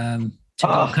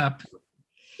to-go cup.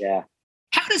 Yeah.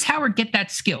 How does Howard get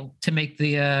that skill to make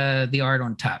the art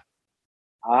on top?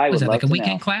 Was that like a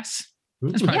weekend class?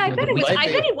 That's Yeah, I probably bet it was. Might I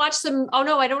be. bet he watched some. Oh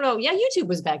no, I don't know. Yeah, YouTube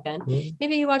was back then.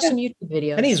 Maybe he watched some YouTube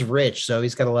videos. And he's rich, so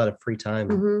he's got a lot of free time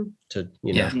Mhm. to,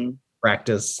 Yeah.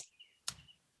 practice.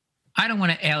 I don't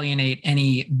want to alienate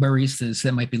any baristas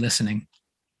that might be listening.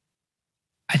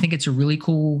 I think it's a really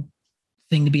cool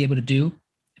thing to be able to do.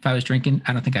 If I was drinking,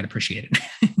 I don't think I'd appreciate it.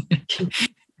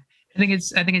 I think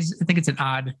it's an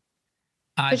odd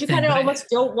But you thing, kind of but almost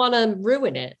don't want to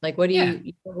ruin it. Like, what do Yeah.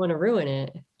 you don't want to ruin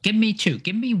it? give me two.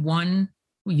 Give me one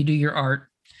where you do your art,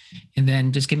 and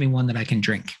then just give me one that I can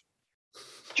drink.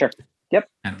 Sure. Yep.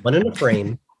 One in a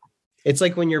frame. It's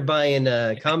like when you're buying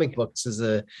comic books as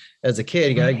a kid.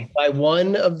 You gotta buy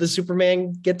one of the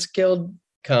Superman gets killed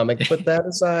comic, put that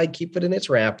aside, keep it in its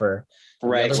wrapper.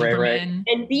 Right. Superman,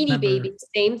 And Beanie Number- Baby,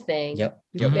 same thing. Yep.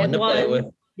 You Mhm. get One to play with.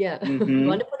 Yeah, Mhm.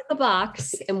 one to put in the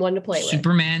box and one to play with.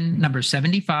 Superman number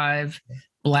 75,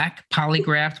 black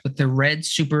polygraphed with the red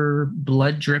super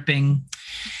blood dripping.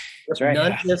 That's right.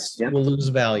 None of this Yep. will lose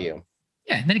value.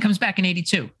 Yeah, and then it comes back in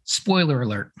 82. Spoiler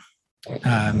alert.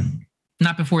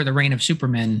 Not before the Reign of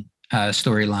Superman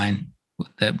storyline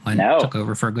that one No. took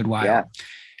over for a good while. Yeah.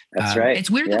 That's right. It's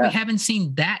weird that Yeah. we haven't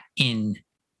seen that in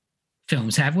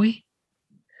films, have we?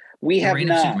 We have Reign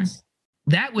of not. Superman?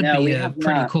 That would No, be we a have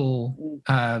pretty not. cool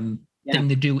Yeah. thing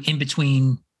to do in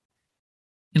between,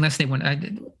 unless they want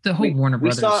the whole Warner we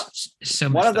Brothers. saw so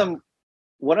much One of stuff.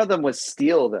 one of them was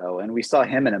Steel, though, and we saw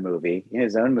him in a movie, in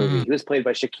his own movie. Mm. He was played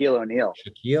by Shaquille O'Neal.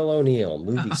 Shaquille O'Neal,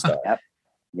 movie star.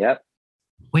 Yep.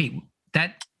 Wait,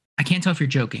 that I can't tell if you're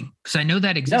joking because I know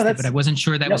that existed, that's- but I wasn't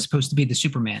sure that no. was supposed to be the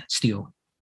Superman Steel.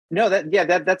 No,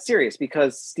 that's serious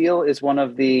because Steel is one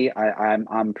of the.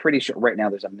 I'm pretty sure right now.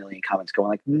 There's a million comments going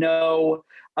like, no.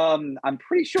 I'm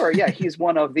pretty sure. Yeah, he's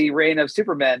one of the Reign of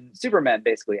Superman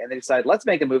basically, and they decided let's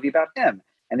make a movie about him,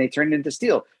 and they turned it into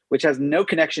Steel, which has no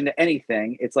connection to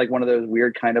anything. It's like one of those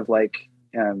weird kind of like,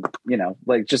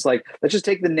 like let's just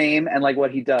take the name and like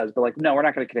what he does, but like no, we're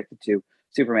not going to connect it to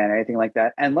Superman or anything like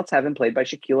that, and let's have him played by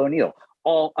Shaquille O'Neal.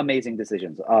 All amazing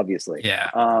decisions, obviously. Yeah.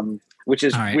 Which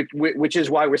is All right. which is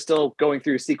why we're still going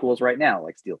through sequels right now,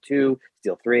 like Steel 2,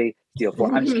 Steel 3, Steel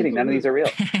 4. I'm just kidding. None of these are real.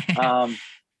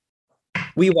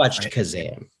 We watched Right.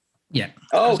 Kazam. Yeah.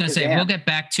 I Oh, was going to say, Kazam. we'll get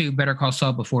back to Better Call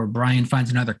Saul before Brian finds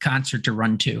another concert to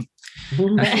run to. He's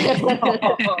going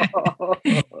to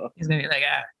be like,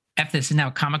 F this is now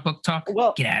comic book talk.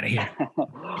 Well- Get out of here.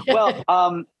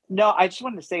 Well, no, I just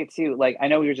wanted to say too, like, I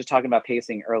know we were just talking about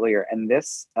pacing earlier, and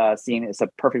this scene is a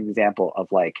perfect example of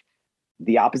like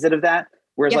the opposite of that.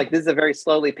 Whereas Yeah. like this is a very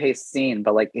slowly paced scene,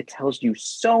 but like it tells you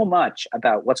so much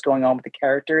about what's going on with the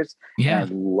characters. Yeah.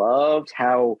 And I loved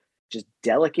how just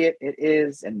delicate it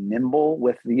is and nimble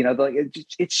with,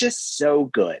 it's just so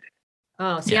good.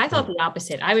 Oh, see, Yeah. I thought the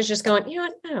opposite. I was just going, you know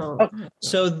what? No. Oh,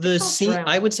 So the Oh, scene, drown.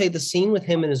 I would say the scene with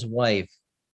him and his wife,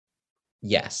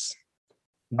 yes.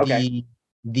 Okay.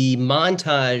 The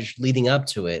montage leading up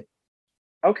to it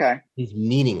Okay. is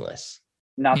meaningless.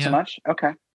 Not Yeah. so much.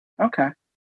 Okay.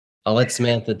 I'll let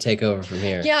Samantha take over from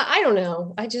here. Yeah, I don't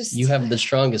know. I just You have the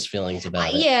strongest feelings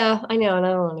about it. Yeah, I know, and I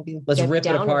don't want to be. Let's get rip it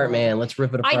down apart, on it. man. Let's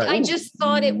rip it apart. I just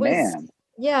thought it was. Man.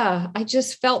 Yeah, I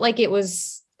just felt like it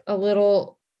was a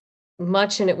little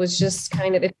much, and it was just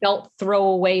kind of. It felt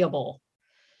throwawayable.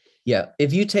 Yeah.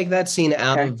 If you take that scene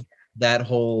out Okay. of that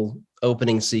whole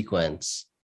opening sequence,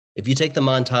 if you take the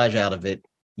montage out of it,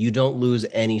 you don't lose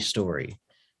any story.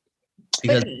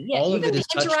 Because But yeah, all of even it is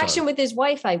the touched interaction on. with his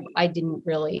wife, I didn't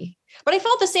really. But I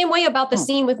felt the same way about the Hmm.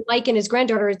 scene with Mike and his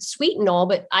granddaughter. It's sweet and all,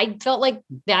 but I felt like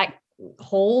that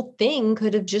whole thing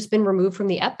could have just been removed from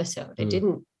the episode. It Hmm.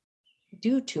 didn't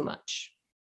do too much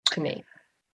to me.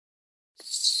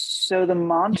 So the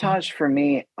montage for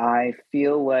me, I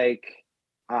feel like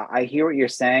I hear what you're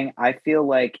saying. I feel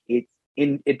like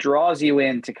it draws you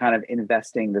into kind of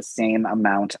investing the same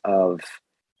amount of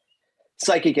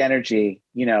psychic energy,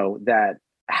 that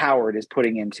Howard is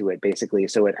putting into it, basically.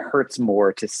 So it hurts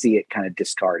more to see it kind of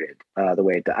discarded the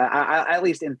way it does. I at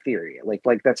least in theory, like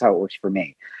that's how it works for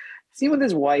me. See, with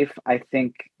his wife, I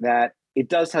think that it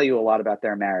does tell you a lot about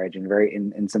their marriage and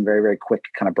in some very, very quick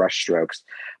kind of brush strokes.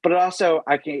 But it also,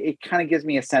 it kind of gives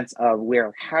me a sense of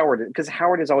where Howard, because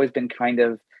Howard has always been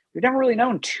we've never really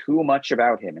known too much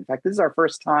about him. In fact, this is our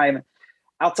first time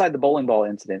outside the bowling ball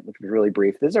incident, which was really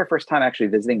brief. This is our first time actually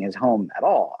visiting his home at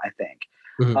all, I think.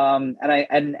 Mhm.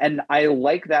 And I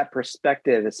like that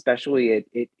perspective, especially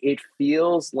it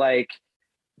feels like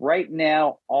right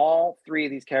now, all three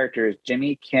of these characters,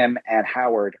 Jimmy, Kim, and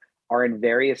Howard, are in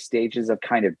various stages of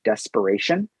kind of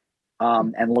desperation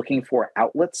and looking for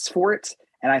outlets for it.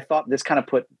 And I thought this kind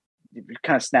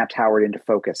of snapped Howard into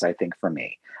focus, I think, for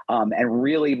me, and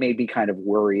really made me kind of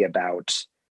worry about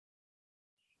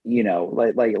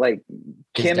like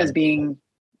Kim is being,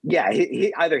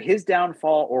 either his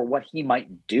downfall or what he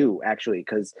might do, actually,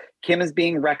 because Kim is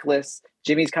being reckless.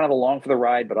 Jimmy's kind of along for the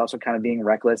ride, but also kind of being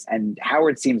reckless. And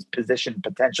Howard seems positioned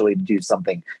potentially to do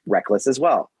something reckless as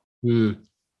well.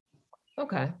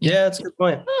 Okay. Yeah, that's a good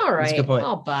point. All right. That's a good point.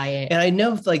 I'll buy it. And I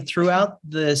know, like, throughout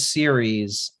the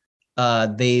series,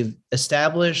 they've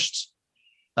established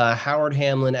Howard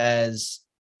Hamlin as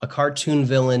a cartoon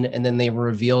villain, and then they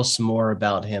reveal some more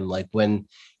about him, like when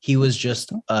he was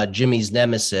just Jimmy's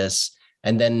nemesis,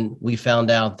 and then we found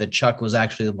out that Chuck was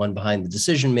actually the one behind the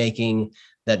decision making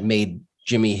that made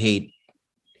Jimmy hate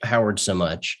Howard so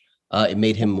much. It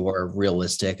made him more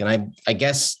realistic, and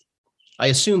I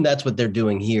assume that's what they're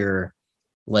doing here.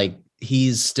 Like,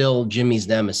 he's still Jimmy's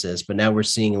nemesis, but now we're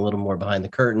seeing a little more behind the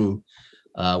curtain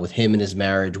with him and his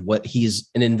marriage, what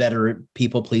he's an inveterate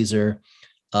people pleaser,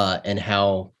 and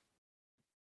how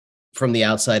from the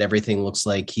outside everything looks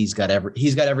like he's got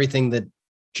everything that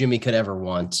Jimmy could ever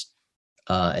want,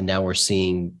 and now we're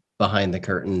seeing behind the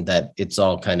curtain that it's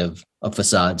all kind of a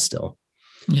facade still.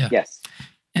 Yeah. Yes.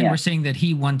 And we're seeing that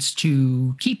he wants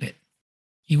to keep it.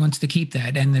 He wants to keep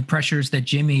that, and the pressures that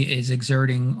Jimmy is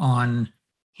exerting on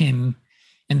him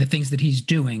and the things that he's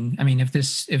doing. I mean,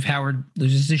 if Howard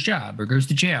loses his job or goes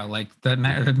to jail, like the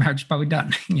marriage is probably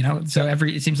done, so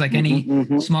it seems like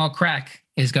any small crack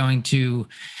is going to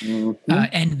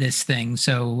end this thing.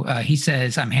 So he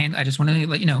says, I just want to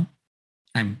let you know,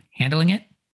 I'm handling it.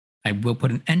 I will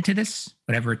put an end to this,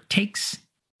 whatever it takes.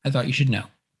 I thought you should know.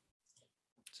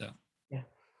 So, yeah.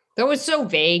 That was so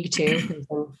vague too.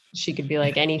 She could be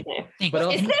like anything.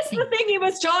 But is this the thing he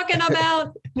was talking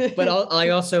about? But I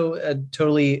also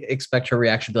totally expect her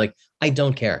reaction to be like, I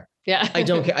don't care. Yeah. I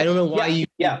don't care. I don't know why you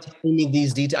tell me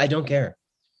these details. I don't care.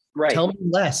 Right. Tell me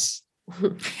less.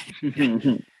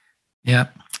 Yeah.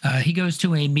 He goes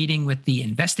to a meeting with the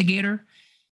investigator,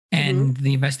 and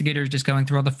the investigator is just going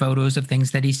through all the photos of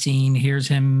things that he's seen. Here's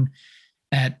him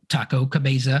at Taco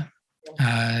Cabeza.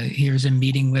 Here's him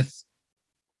meeting with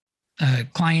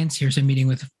clients. Here's him meeting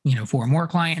with 4 more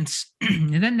clients.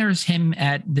 And then there's him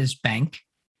at this bank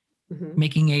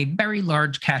making a very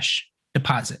large cash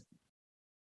deposit.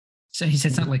 So he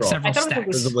said something like several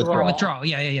stacks. Withdrawal.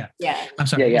 Yeah. I'm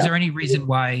sorry. Is there any reason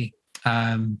why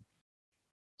in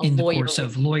the course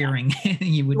of lawyering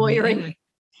you would lawyering?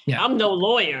 Yeah. I'm no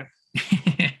lawyer.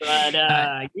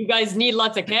 But you guys need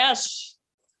lots of cash.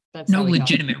 That's no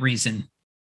legitimate reason.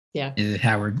 Yeah.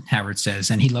 Howard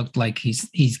says, and he looked like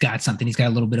he's got something. He's got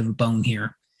a little bit of a bone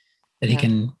here that he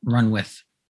can run with,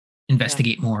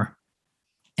 investigate more.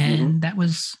 And that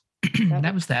was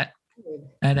that.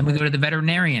 And then we go to the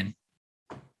veterinarian,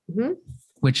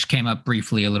 which came up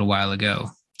briefly a little while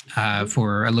ago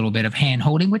for a little bit of hand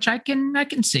holding, which I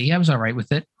can see. I was all right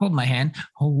with it. Hold my hand.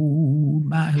 Hold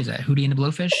my. Who's that? Hootie and the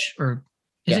Blowfish, or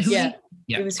is it Hootie?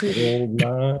 Yeah. It was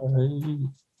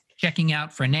Hootie. Checking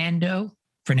out Fernando.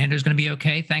 Fernando's going to be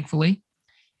okay, thankfully.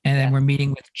 And then we're meeting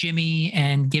with Jimmy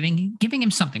and giving him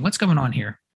something. What's going on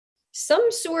here?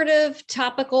 Some sort of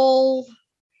topical,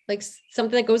 like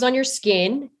something that goes on your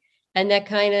skin and that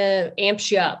kind of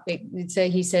amps you up.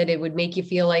 He said it would make you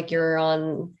feel like you're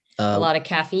on a lot of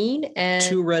caffeine. And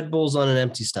 2 Red Bulls on an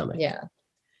empty stomach. Yeah.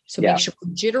 So makes you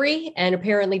jittery and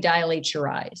apparently dilates your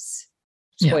eyes.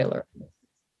 Spoiler.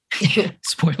 Yeah.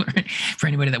 Spoiler for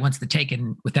anybody that wants to take it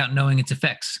without knowing its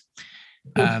effects.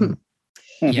 And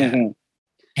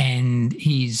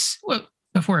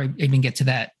before I even get to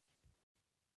that,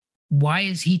 why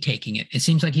is he taking it? It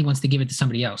seems like he wants to give it to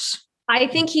somebody else. I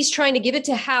think he's trying to give it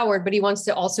to Howard, but he wants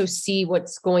to also see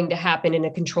what's going to happen in a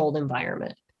controlled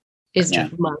environment, is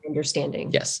my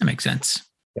understanding. Yes, that makes sense.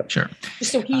 Yep. Sure.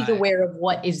 Just so he's aware of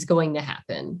what is going to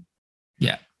happen.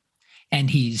 Yeah. And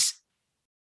he's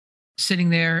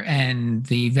sitting there and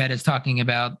the vet is talking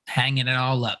about hanging it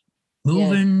all up.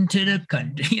 Moving to the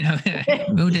country,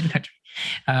 moving to the country.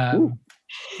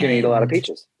 Gonna eat a lot of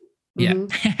peaches. Yeah.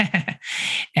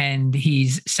 And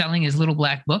he's selling his little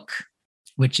black book,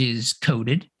 which is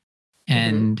coded.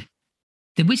 And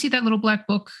did we see that little black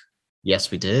book? Yes,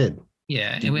 we did.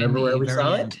 Yeah. Do you remember where we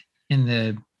saw it? In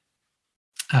the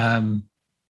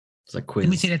it's like quiz. Did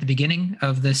we see it at the beginning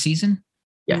of the season?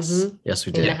 Yes. Yes,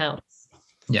 we did. In the house.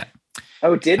 Yeah.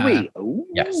 Oh, did we?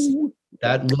 Yes.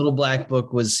 That little black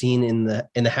book was seen in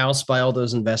the house by all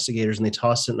those investigators, and they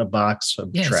tossed it in a box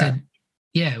of trap.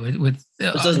 With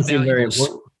this doesn't seem very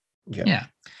important. Yeah.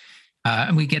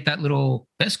 And we get that little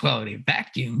best quality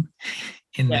vacuum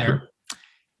in there.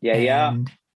 Yeah.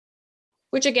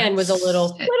 Which again was a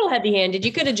little heavy-handed.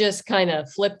 You could have just kind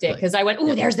of flipped it because I went,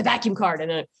 "Oh, there's the vacuum card,"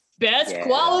 and best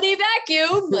quality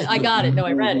vacuum. I got it. No,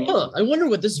 I read it. I wonder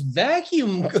what this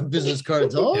vacuum business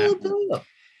card's all about.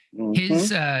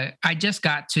 His I just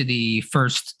got to the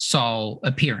first Saul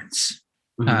appearance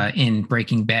in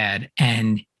Breaking Bad,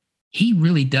 and he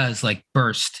really does like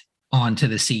burst onto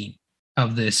the scene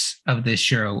of this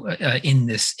show in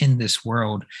this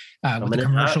world with the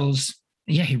commercials.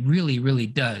 Yeah, he really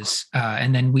does.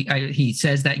 And then he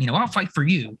says that, I'll fight for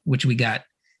you, which we got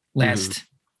last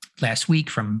week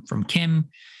from Kim.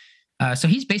 So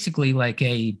he's basically like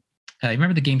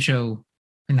remember the game show,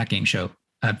 or not game show,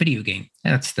 video game.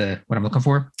 That's what I'm looking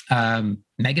for.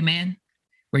 Mega Man,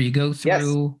 where you go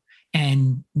through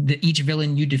and each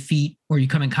villain you defeat or you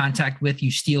come in contact with, you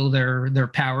steal their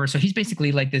power. So he's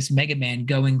basically like this Mega Man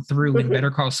going through in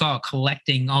Better Call Saul,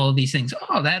 collecting all of these things.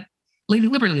 Oh, that Lady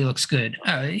Liberty looks good.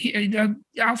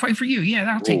 I'll fight for you.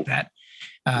 Yeah, I'll take that.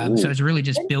 So it's really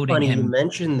just building funny him. You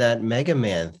mentioned that Mega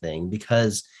Man thing,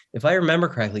 because if I remember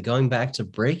correctly, going back to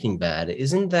Breaking Bad,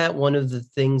 isn't that one of the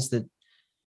things that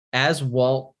as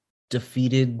Walt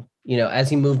defeated, as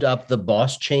he moved up the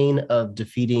boss chain of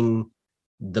defeating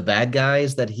the bad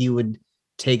guys, that he would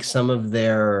take some of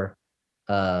their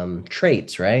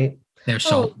traits, right? Their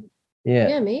soul.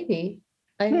 Yeah, maybe.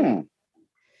 I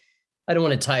don't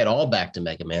want to tie it all back to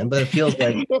Mega Man, but it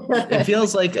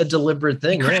feels like a deliberate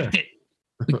thing.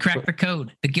 We cracked the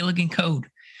code, the Gilligan code.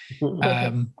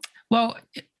 Well,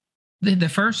 the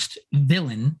first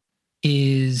villain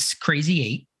is Crazy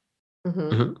 8.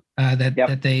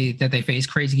 That they face,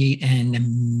 Crazy 8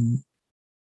 and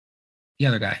the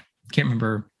other guy. Can't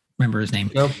remember his name.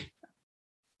 Nope.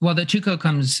 Well, the Tuco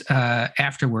comes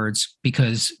afterwards,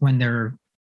 because when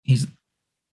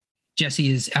Jesse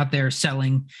is out there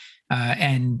selling,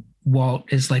 and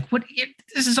Walt is like, "What?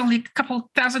 This is only a couple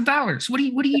 $1,000. What are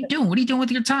you doing? What are you doing with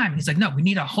your time?" He's like, "No, we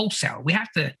need a wholesale. We have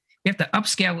to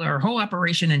upscale our whole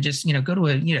operation and just go to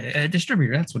a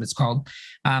distributor." That's what it's called.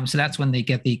 So that's when they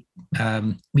get the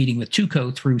meeting with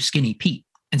Tuco through Skinny Pete.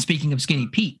 And speaking of Skinny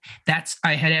Pete,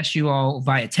 I had asked you all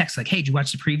via text, like, "Hey, did you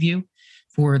watch the preview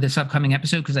for this upcoming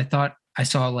episode?" Because I thought I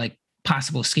saw like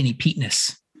possible Skinny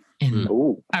Pete-ness in.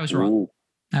 I was wrong.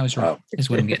 Is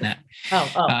what I'm getting at.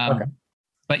 Okay.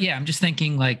 But yeah, I'm just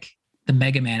thinking like the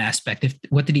Mega Man aspect.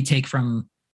 What did he take from?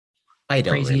 I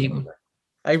don't remember.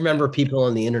 I remember people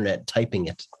on the internet typing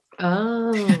it.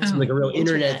 Oh, it's like a real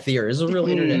internet theory. It's a real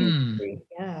internet theory.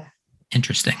 Yeah.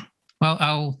 Interesting. Well,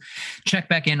 I'll check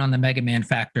back in on the Mega Man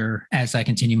factor as I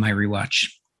continue my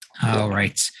rewatch. All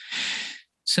right.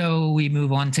 So we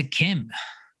move on to Kim.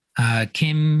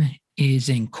 Kim is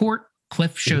in court.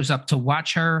 Cliff shows up to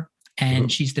watch her,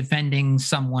 and she's defending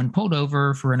someone pulled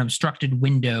over for an obstructed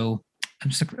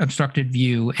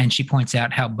view, and she points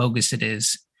out how bogus it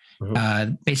is.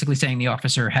 Basically saying the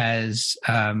officer has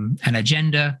an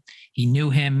agenda. He knew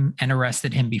him and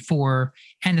arrested him before,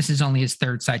 and this is only his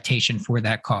third citation for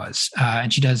that cause.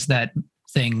 And she does that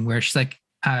thing where she's like,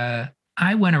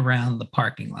 I went around the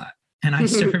parking lot and I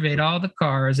surveyed all the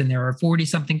cars, and there are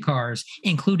 40-something cars,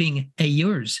 including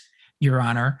yours, Your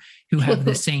Honor, who have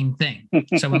the same thing.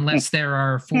 So unless there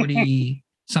are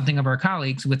 40-something of our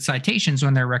colleagues with citations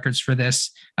on their records for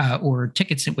this or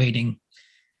tickets waiting,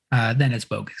 then it's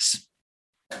bogus.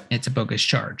 It's a bogus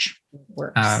charge.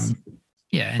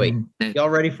 Yeah. Wait, y'all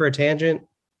ready for a tangent?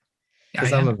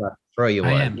 Because I'm about to throw you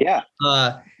one. Yeah.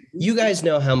 You guys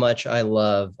know how much I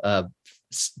love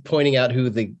pointing out who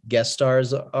the guest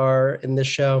stars are in this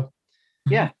show.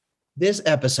 Yeah. This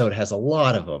episode has a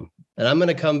lot of them, and I'm going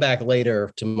to come back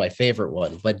later to my favorite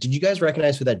one. But did you guys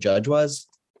recognize who that judge was?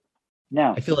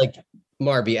 No. I feel like,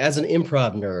 Marby, as an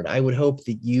improv nerd, I would hope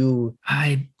that you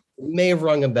may have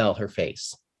rung a bell. Her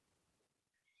face.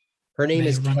 Her name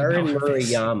is Karen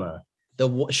Murayama.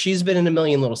 She's been in a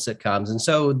million little sitcoms, and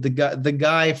so the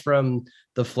guy from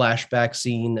the flashback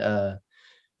scene,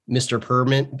 Mr.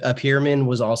 Pierman,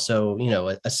 was also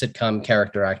a sitcom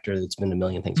character actor that's been in a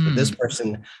million things. But this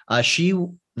person,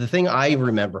 the thing I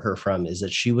remember her from is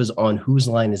that she was on Whose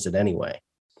Line Is It Anyway?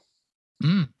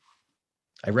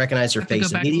 I recognize her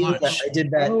face immediately. I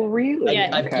did that. Oh, really?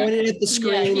 I pointed at the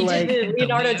screen. He did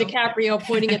Leonardo DiCaprio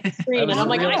pointing at the screen, and I'm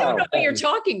like, I don't know what you're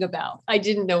talking about. I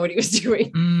didn't know what he was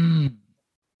doing.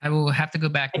 I will have to go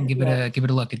back and give it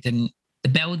a look. The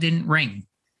bell didn't ring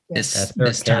this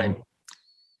time.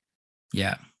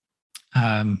 Yeah.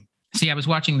 See, I was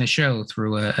watching the show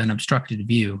through an obstructed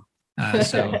view.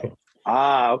 So.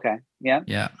 Okay. Yeah.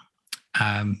 Yeah.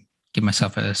 Give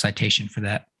myself a citation for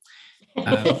that.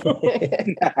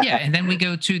 Yeah, and then we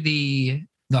go to the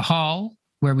hall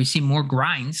where we see more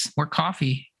grinds, more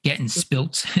coffee getting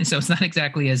spilt. So it's not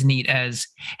exactly as neat as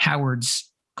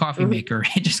Howard's coffee maker.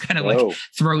 It just kind of like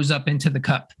throws up into the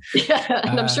cup. Yeah,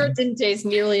 and I'm sure it didn't taste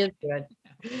nearly as good.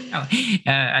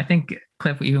 I think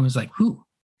Cliff even was like, "Whoo!"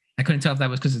 I couldn't tell if that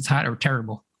was because it's hot or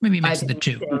terrible. Maybe a mix of the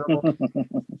two.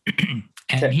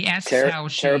 And he asks how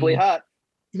she terribly hot.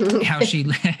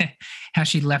 how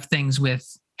she left things with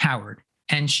Howard,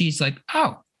 and she's like,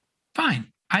 "Oh, fine.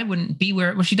 I wouldn't be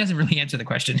where." Well, she doesn't really answer the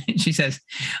question. She says,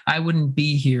 "I wouldn't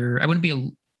be here. I wouldn't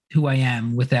be who I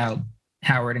am without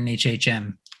Howard and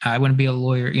HHM. I wouldn't be a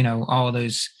lawyer. You know, all of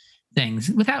those things,"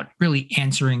 without really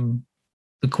answering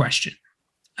the question.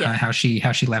 Yeah. How she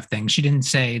left things. She didn't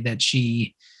say that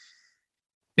she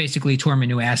basically tore him a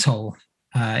new asshole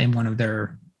in one of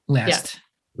their last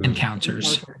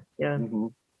encounters. Yeah.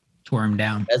 Tore him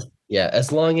down.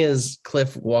 As long as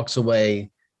Cliff walks away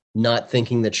not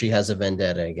thinking that she has a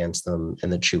vendetta against them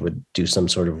and that she would do some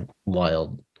sort of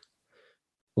wild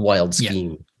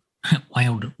scheme.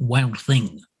 wild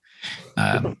thing.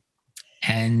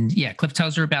 And yeah, Cliff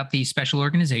tells her about the special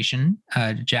organization,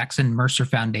 Jackson Mercer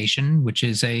Foundation, which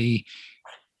is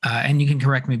and you can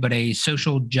correct me, but a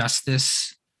social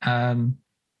justice campaign.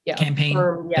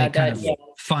 They kind of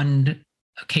fund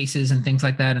cases and things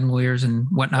like that, and lawyers and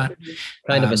whatnot.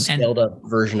 Kind of a scaled up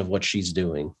version of what she's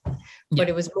doing. But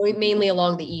it was mainly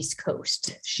along the East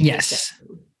Coast. Yes.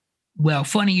 Well,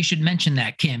 funny you should mention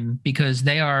that, Kim, because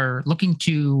they are looking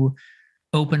to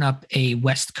open up a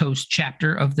West Coast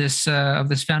chapter of this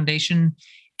foundation,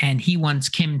 and he wants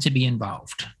Kim to be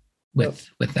involved with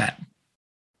that.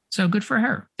 So good for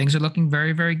her. Things are looking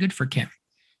very, very good for Kim.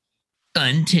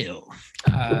 Until,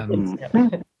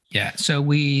 So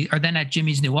we are then at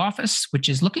Jimmy's new office, which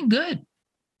is looking good,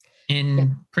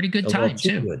 in pretty good time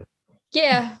too. Good.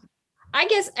 Yeah, I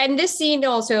guess. And this scene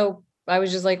also, I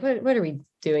was just like, what are we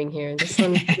doing here? This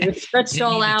one stretched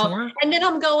all out, and then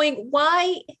I'm going,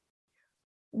 why?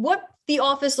 What the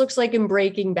office looks like in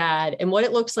Breaking Bad and what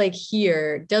it looks like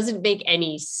here doesn't make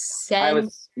any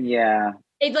sense.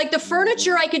 It, like the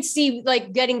furniture I could see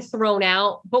like getting thrown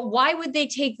out, but why would they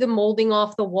take the molding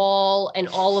off the wall and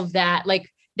all of that? Like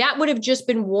that would have just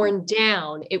been worn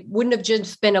down. It wouldn't have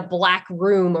just been a black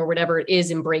room or whatever it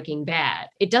is in Breaking Bad.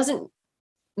 It doesn't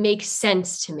make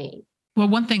sense to me. Well,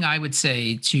 one thing I would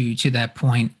say to that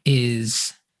point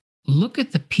is look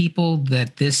at the people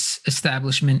that this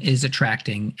establishment is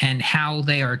attracting and how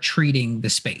they are treating the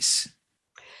space.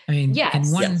 I mean,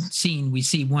 in one scene, we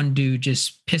see one dude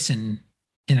just pissing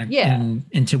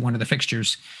into one of the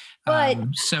fixtures. But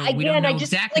so we don't know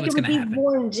exactly what's going to happen.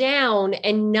 Worn down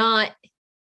and not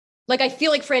like, I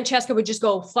feel like Francesca would just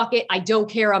go, fuck it. I don't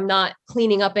care. I'm not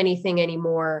cleaning up anything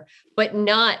anymore, but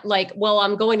not like, well,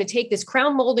 I'm going to take this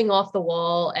crown molding off the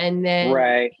wall. And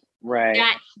then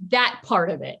that part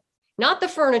of it, not the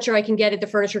furniture. I can get it. The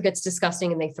furniture gets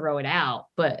disgusting and they throw it out,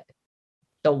 but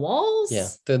the walls. Yeah.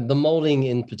 The molding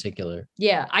in particular.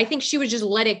 Yeah. I think she would just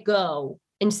let it go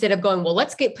instead of going, well,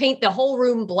 let's paint the whole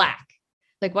room black.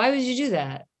 Like, why would you do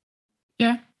that?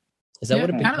 Yeah. Is that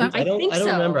what it becomes? I don't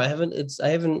remember. I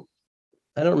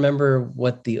don't remember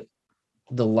what the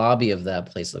lobby of that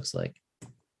place looks like.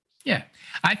 Yeah.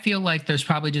 I feel like there's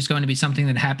probably just going to be something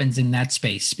that happens in that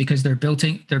space because they're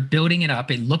building it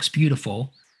up. It looks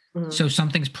beautiful. Mm-hmm. So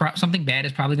something bad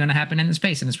is probably going to happen in the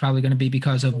space, and it's probably going to be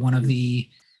because of one of the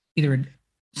either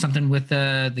something with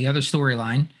the other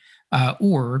storyline,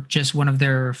 or just one of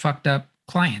their fucked up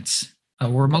clients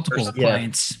or multiple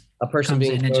clients. A person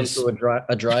being thrown through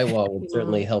a drywall would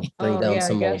certainly help bring down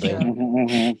some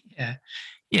molding.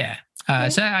 Yeah.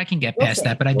 So I can get past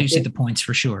that, but I do see the points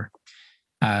for sure.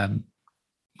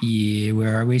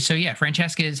 Where are we? So yeah,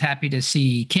 Francesca is happy to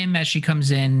see Kim as she comes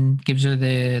in, gives her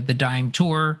the dime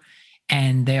tour,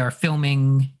 and they are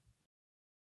filming.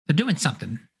 They're doing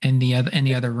something in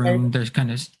the other room. They're kind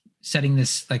of setting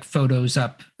this like photos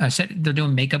up. They're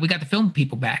doing makeup. We got the film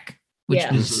people back, which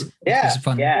was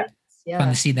fun. Fun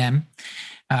to see them.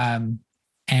 And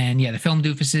the film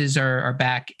doofuses are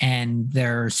back, and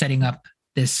they're setting up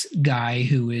this guy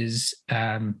who is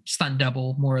stunt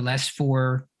double more or less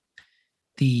for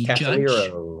the Casimiro.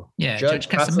 Judge. Yeah, Judge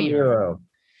Casimiro.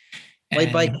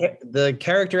 Played by the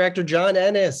character actor John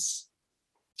Ennis.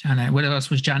 What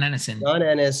else was John Ennis in? John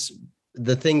Ennis,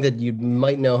 the thing that you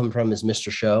might know him from is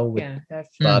Mr. Show with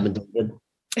Bob and David.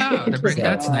 Oh,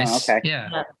 that's nice. Okay.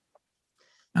 Yeah.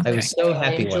 Okay. I was so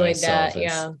happy when I saw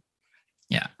this.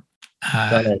 Yeah.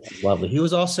 Lovely. He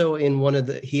was also in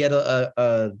he had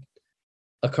a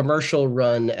commercial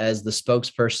run as the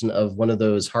spokesperson of one of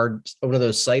those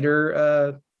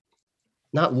cider,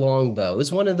 not Longbow. It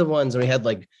was one of the ones where he had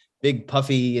like big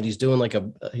puffy and he's doing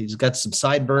he's got some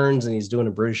sideburns and he's doing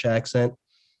a British accent.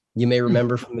 You may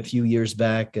remember from a few years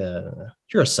back. You're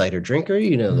a cider drinker,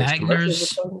 you know.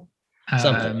 Magners,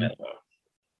 something.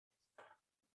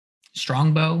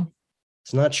 Strongbow.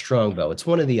 It's not Strongbow. It's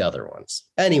one of the other ones.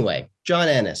 Anyway, John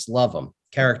Ennis, love him,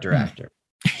 character actor.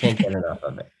 Can't get enough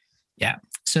of it. Yeah.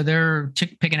 So they're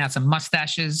picking out some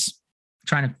mustaches,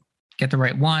 trying to get the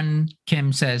right one.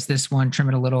 Kim says this one, trim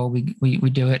it a little. We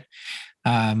do it.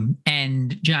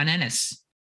 And John Ennis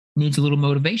needs a little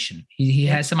motivation. He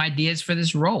has some ideas for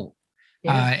this role.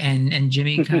 Yeah. And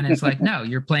Jimmy kind of is like, no,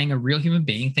 you're playing a real human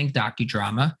being. Think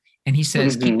docudrama. And he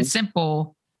says, keep it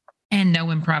simple and no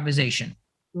improvisation.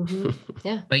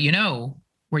 Yeah. But you know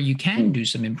where you can do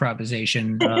some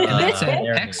improvisation, and that's at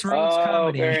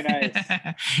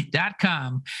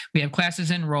xroadscomedy.com. We have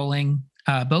classes enrolling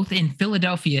both in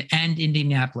Philadelphia and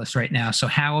Indianapolis right now. So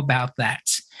how about that?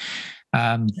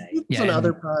 On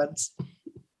other pods.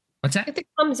 What's that? If it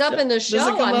comes up in the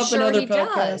show, I'm sure he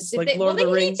does. Like Lord of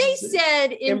the Rings. They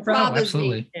said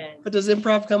improvisation. But does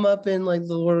improv come up in like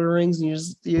the Lord of the Rings and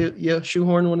you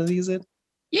shoehorn one of these in?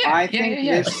 Yeah, I think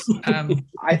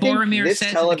Boromir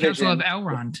says in the Council of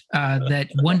Elrond that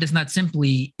one does not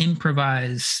simply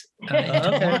improvise. All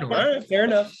right, fair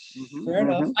enough. Fair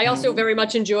enough. I also very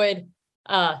much enjoyed.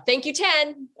 Thank you,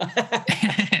 10.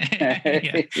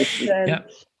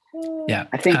 Yeah.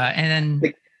 I think, and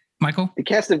then Michael, the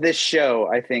cast of this show,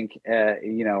 I think,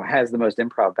 has the most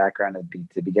improv background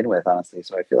to begin with, honestly.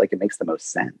 So I feel like it makes the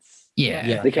most sense.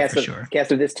 Yeah, the cast of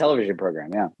this television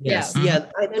program. And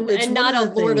not a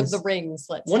Lord of the Rings.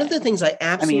 One of the things I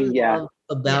absolutely love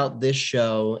about this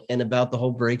show and about the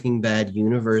whole Breaking Bad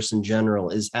universe in general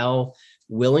is how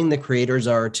willing the creators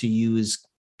are to use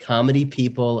comedy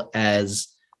people as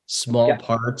small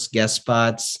parts, guest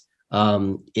spots,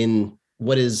 in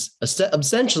what is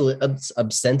ostensibly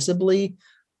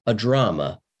a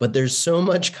drama. But there's so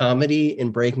much comedy in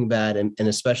Breaking Bad and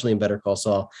especially in Better Call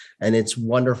Saul. And it's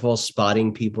wonderful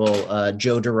spotting people.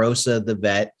 Joe DeRosa, the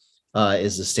vet,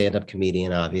 is a stand-up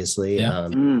comedian, obviously. Yeah.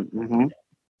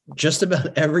 Just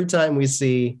about every time we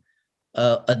see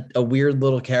a weird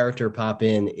little character pop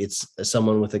in, it's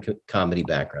someone with a comedy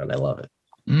background. I love it.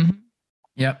 Mm-hmm.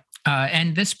 Yep.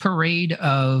 And this parade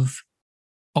of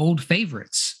old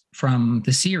favorites from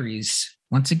the series,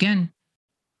 once again,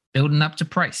 building up to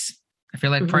Price. I feel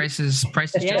like Price is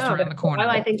just around the corner. Well,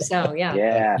 I think so.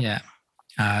 Yeah.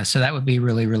 So that would be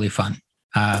really, really fun.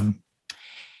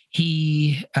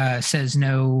 He says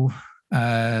no.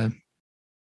 No,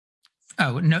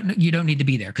 you don't need to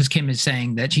be there because Kim is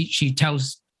saying that she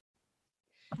tells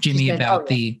Jimmy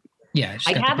about I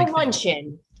have a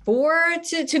luncheon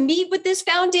to meet with this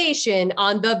foundation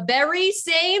on the very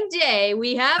same day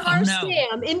we have our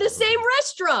Sam in the same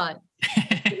restaurant.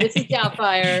 This is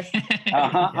Doubtfire.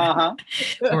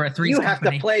 Or a Three's You Company. have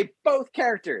to play both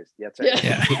characters. That's right.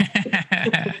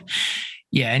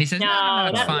 Yeah. And he says, no,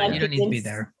 it's fine. You don't need to be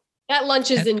there. That lunch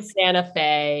is in Santa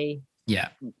Fe. Yeah.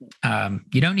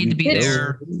 You don't need to be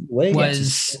there.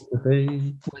 Was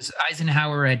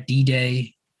Eisenhower at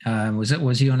D-Day?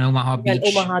 Was he on Omaha Beach?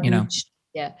 Beach.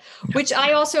 Yeah. Which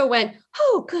I also went,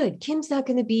 oh, good. Kim's not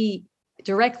going to be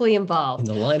directly involved.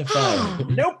 In the line of fire.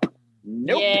 Nope.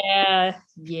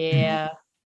 Yeah.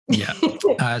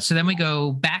 So then we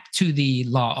go back to the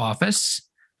law office.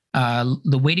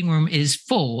 The waiting room is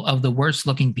full of the worst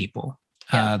looking people.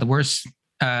 The worst.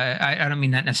 I don't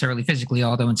mean that necessarily physically,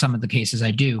 although in some of the cases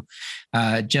I do.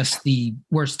 Just the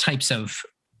worst types of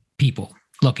people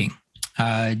looking.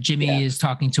 Jimmy is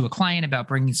talking to a client about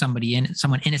bringing someone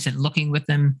innocent looking with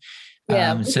them.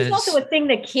 This is also a thing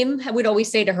that Kim would always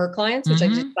say to her clients, which I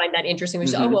just find that interesting.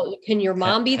 Which oh, well, can your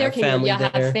mom be there? Can you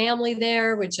have family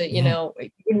there? Which, I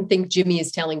didn't think Jimmy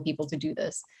is telling people to do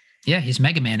this. Yeah, he's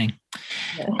Mega Manning.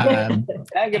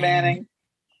 Mega Manning.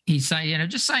 He's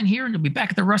just sign here and you'll be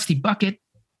back at the Rusty Bucket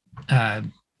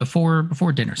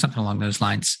before dinner, something along those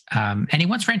lines. And he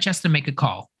wants Francesca to make a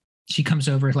call. She comes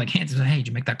over, hands it, hey, did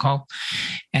you make that call?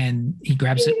 And he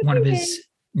grabs one of his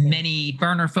many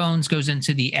burner phones, goes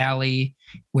into the alley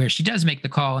where she does make the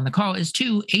call. And the call is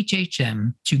to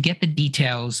HHM to get the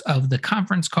details of the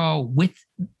conference call with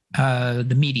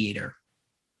the mediator.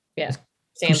 Yeah.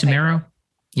 Samaro.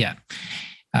 Yeah.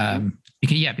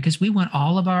 Because we want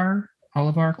all of our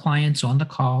clients on the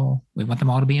call. We want them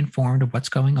all to be informed of what's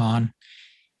going on.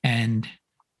 And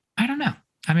I don't know.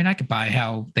 I mean, I could buy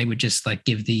how they would just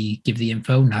give the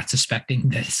info, not suspecting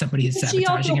that somebody is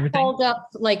sabotaging everything. She also called up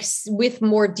with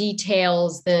more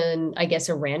details than I guess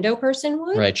a rando person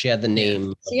would. Right. She had the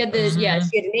name. She had the she had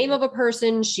the name of a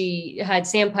person. She had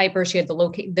Sandpiper. She had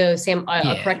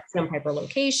correct Sandpiper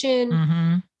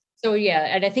location. So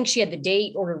and I think she had the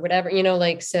date or whatever.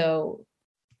 So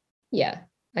yeah.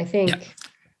 I think.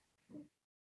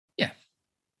 Yeah.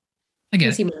 I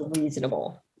guess. Seem more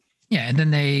reasonable. Yeah. And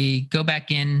then they go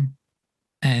back in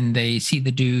and they see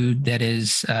the dude that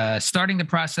is starting the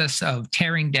process of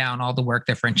tearing down all the work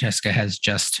that Francesca has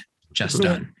just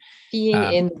done.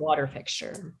 Being in the water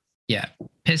fixture. Yeah.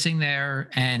 Pissing there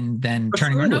and then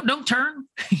turning around. No, don't turn.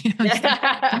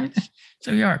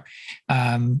 So you are.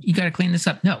 You got to clean this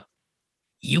up. No,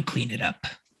 you clean it up.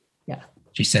 Yeah.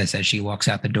 She says as she walks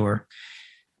out the door.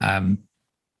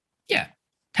 Yeah.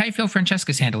 How do you feel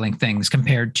Francesca's handling things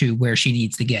compared to where she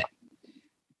needs to get?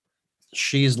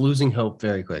 She's losing hope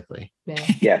very quickly. Yeah.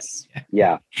 Yes.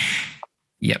 Yeah.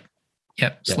 Yep.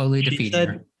 Slowly defeating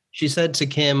her. She said to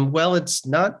Kim, well, it's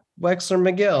not Wexler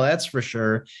McGill, that's for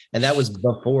sure. And that was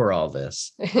before all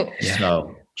this. Yeah.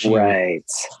 So Right.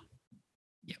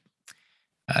 Yep.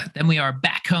 Then we are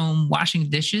back home washing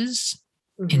dishes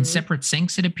in separate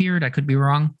sinks, it appeared. I could be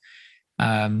wrong.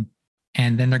 And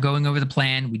then they're going over the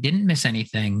plan. We didn't miss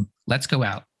anything. Let's go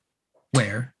out.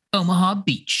 Where? Omaha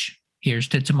Beach. Here's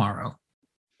to tomorrow.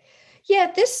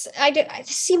 Yeah, this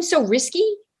seems so risky.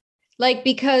 Like,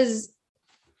 because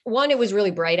one, it was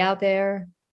really bright out there.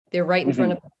 They're right in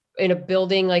front of in a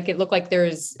building. Like, it looked like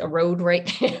there's a road right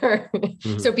there.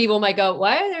 So people might go,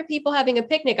 why are there people having a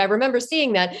picnic? I remember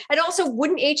seeing that. And also,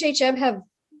 wouldn't HHM have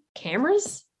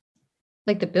cameras?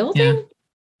 Like the building?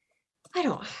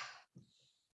 Yeah.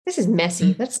 This is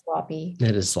messy. That's sloppy.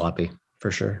 it is sloppy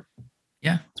for sure.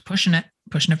 Yeah, it's pushing it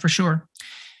for sure.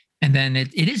 And then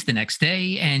it is the next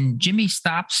day, and Jimmy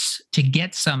stops to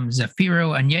get some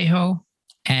Zafiro Añejo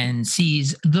and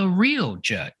sees the real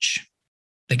judge,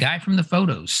 the guy from the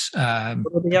photos that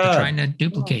they're trying to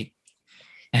duplicate.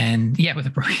 And yeah, with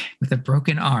a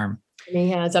broken arm. And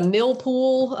he has a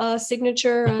Millpool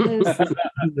signature on his,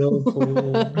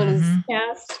 on his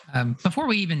cast. Before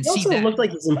we even He see also that, looked like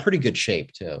he's in pretty good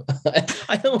shape too.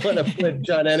 I don't want to put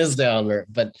John Ennis down there,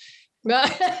 but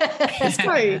it's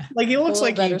probably like he looks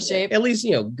like better he shape. at least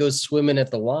goes swimming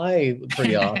at the Y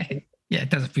pretty often. Yeah,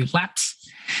 it does a few laps.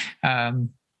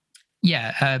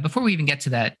 Before we even get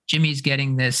to that, Jimmy's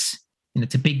getting this, and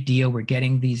it's a big deal. We're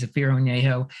getting the Zafiro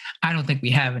Añejo. I don't think we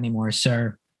have anymore,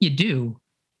 sir. You do.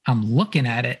 I'm looking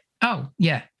at it. Oh,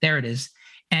 yeah, there it is.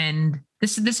 And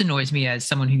this annoys me as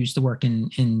someone who used to work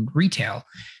in retail.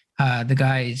 The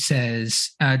guy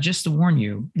says, just to warn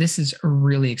you, this is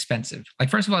really expensive. Like,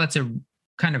 first of all, that's a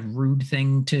kind of rude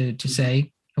thing to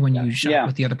say when you shop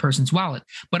with the other person's wallet.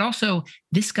 But also,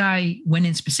 this guy went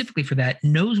in specifically for that,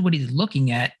 knows what he's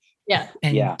looking at,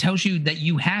 and tells you that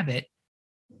you have it.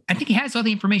 I think he has all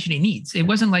the information he needs. It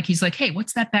wasn't like he's like, hey,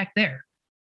 what's that back there?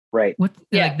 Right.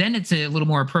 Like, then it's a little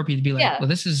more appropriate to be like, well,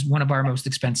 this is one of our most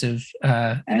expensive.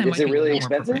 And is it really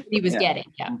expensive? He was getting,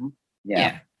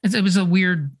 Yeah. It was a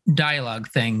weird dialogue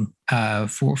thing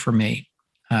for me.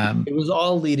 It was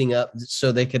all leading up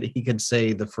so he could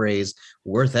say the phrase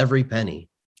 "worth every penny."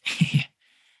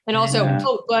 And also,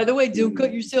 oh, by the way, don't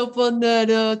cut yourself on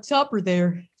that topper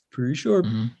there. Pretty sure.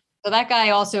 So that guy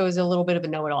also is a little bit of a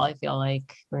know-it-all, I feel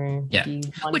like.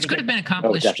 Which could have been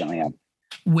accomplished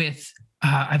with,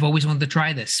 I've always wanted to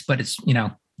try this, but it's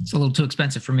a little too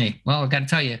expensive for me. Well, I got to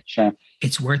tell you,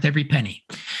 it's worth every penny.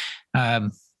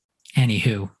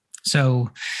 Anywho,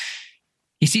 so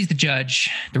he sees the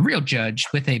real judge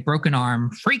with a broken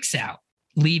arm, freaks out,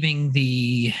 leaving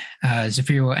the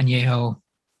Zafiro Añejo,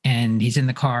 and he's in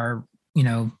the car,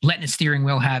 letting his steering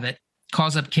wheel have it,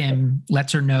 calls up Kim,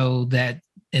 lets her know that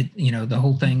the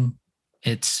whole thing,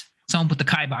 it's someone put the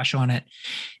kibosh on it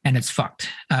and it's fucked.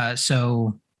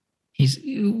 So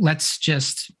let's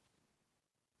just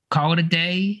call it a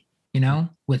day,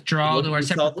 withdraw to our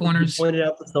separate corners. You pointed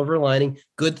out the silver lining.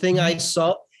 Good thing I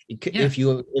saw. If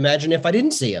you imagine if I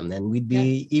didn't see him, then we'd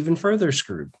be even further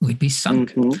screwed. We'd be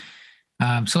sunk.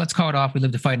 So let's call it off. We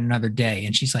live to fight another day.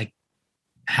 And she's like,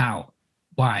 how?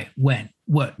 Why? When?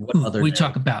 What other we day?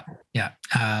 Talk about? Yeah.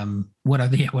 What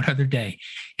other day?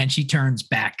 And she turns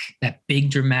back, that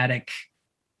big dramatic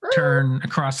turn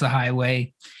across the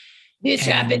highway. This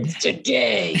happens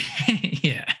today.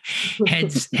 Yeah.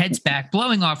 Heads back,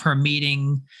 blowing off her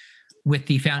meeting with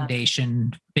the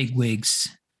foundation bigwigs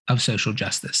of social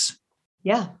justice.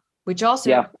 Yeah. Which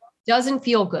also doesn't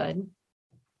feel good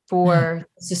for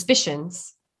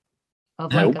suspicions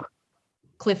of like a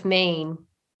Cliff Main.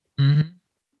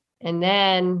 And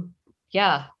then,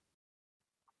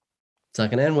 it's not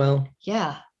going to end well.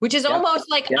 Yeah. Which is almost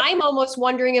like, I'm almost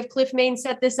wondering if Cliff Main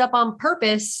set this up on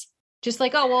purpose. Just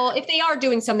like, oh, well, if they are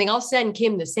doing something, I'll send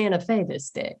Kim to Santa Fe this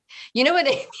day. You know what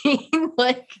I mean?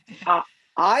 Like,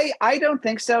 I don't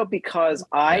think so, because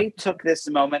I took this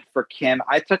moment for Kim.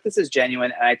 I took this as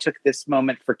genuine, and I took this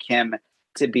moment for Kim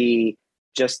to be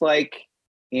just like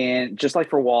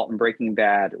for Walt in Breaking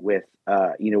Bad with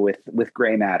with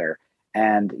gray matter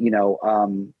and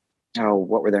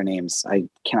what were their names? I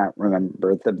cannot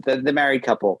remember the married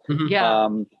couple. Yeah.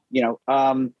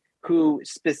 Who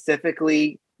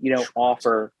specifically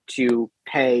offer to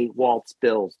pay Walt's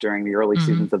bills during the early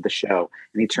seasons of the show,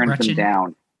 and he turns them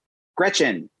down.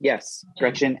 Gretchen, yes,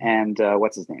 Gretchen, and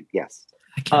what's his name? Yes,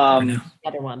 I can't remember the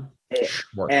other one.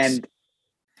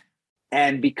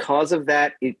 And because of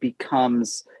that, it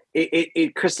becomes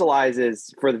it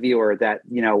crystallizes for the viewer that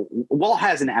Walt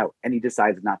has an out, and he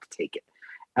decides not to take it.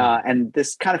 And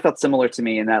this kind of felt similar to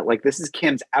me in that, like, this is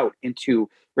Kim's out into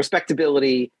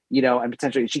respectability, and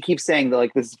potentially she keeps saying that,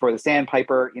 like, this is for the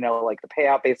sandpiper, like the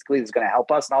payout basically is going to help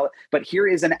us and all that. But here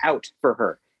is an out for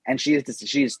her. And she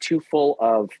is too full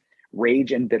of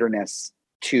rage and bitterness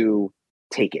to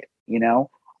take it,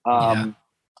 And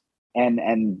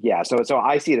so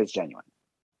I see it as genuine.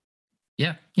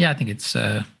 Yeah. I think it's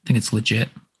legit.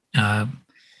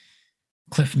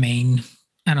 Cliff Main,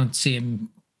 I don't see him,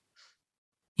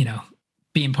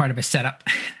 being part of a setup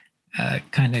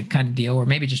kind of deal, or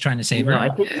maybe just trying to save her. I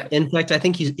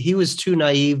think he was too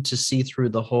naive to see through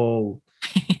the whole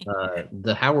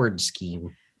the Howard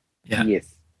scheme. Yeah.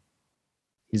 Yes.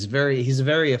 He's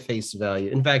very a face value.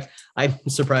 In fact, I'm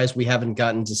surprised we haven't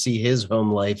gotten to see his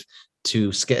home life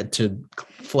to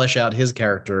flesh out his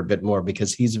character a bit more,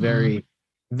 because he's very,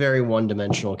 very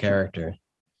one-dimensional character.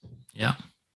 Yeah.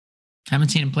 Haven't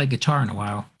seen him play guitar in a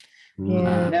while.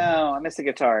 Yeah. No, I miss the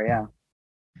guitar. Yeah.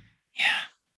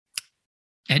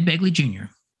 Ed Begley Jr.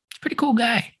 Pretty cool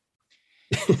guy.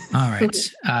 All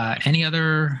right. Any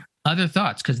other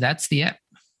thoughts? Because that's the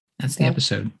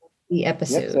episode. The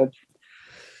episode.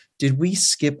 Did we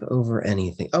skip over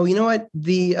anything? Oh, you know what?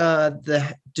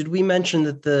 Did we mention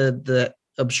that the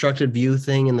obstructed view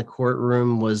thing in the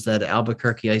courtroom was that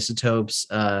Albuquerque Isotopes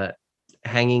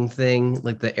hanging thing,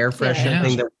 like the air freshener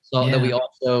thing that we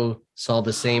also saw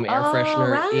the same air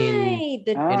freshener in.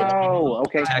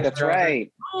 Okay, that's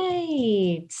right.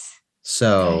 Right.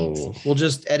 So we'll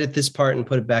just edit this part and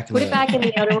put it back in it back in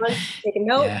the other one. Take a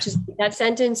note, just that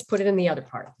sentence, put it in the other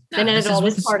part. Then edit all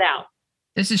this part out.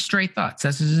 This is straight thoughts.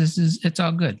 This is it's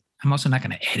all good. I'm also not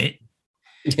going to edit.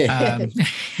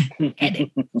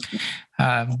 Edit.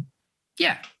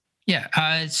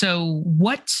 So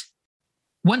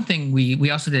one thing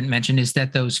we also didn't mention is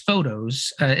that those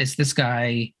photos, it's this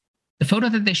guy, the photo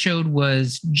that they showed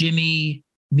was Jimmy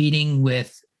meeting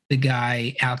with the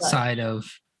guy outside of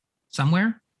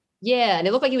somewhere. Yeah. And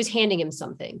it looked like he was handing him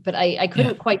something, but I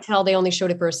couldn't quite tell. They only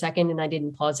showed it for a second and I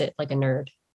didn't pause it like a nerd.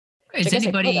 Is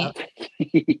anybody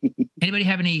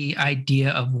have any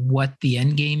idea of what the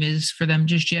end game is for them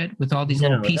just yet with all these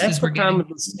little pieces we're getting?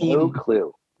 No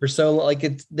clue. We're so like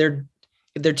they're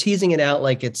teasing it out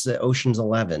like it's Ocean's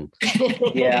 11.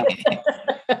 Yeah.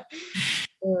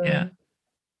 Yeah.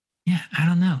 I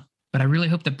don't know, but I really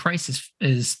hope the price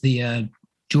is the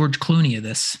George Clooney of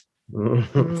this.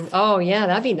 Oh yeah,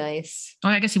 that'd be nice. Oh,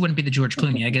 I guess he wouldn't be the George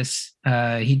Clooney. I guess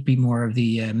he'd be more of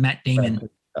the Matt Damon.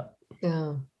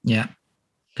 Yeah,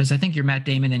 because I think your Matt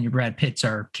Damon and your Brad Pitts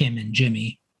are Kim and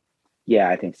Jimmy. Yeah,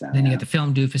 I think so. Then you got the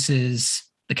film doofuses,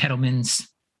 the Kettlemans,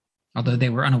 although they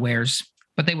were unawares,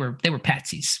 but they were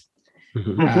patsies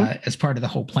as part of the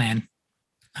whole plan.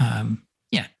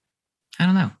 I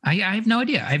don't know. I have no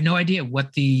idea. I have no idea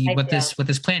what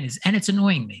this plan is, and it's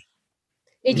annoying me.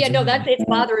 It's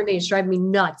bothering me. It's driving me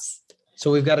nuts. So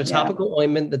we've got a topical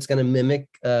ointment that's going to mimic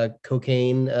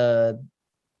cocaine.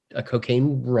 A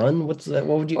cocaine run? What's that?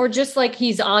 What would you? Or just like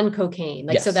he's on cocaine,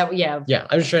 so that Yeah,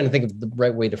 I'm just trying to think of the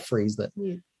right way to phrase that.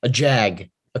 A jag,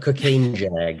 a cocaine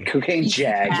jag. Cocaine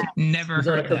jag. Never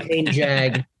heard of a cocaine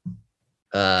jag.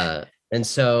 And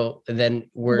so then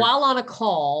while on a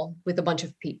call with a bunch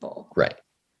of people, right?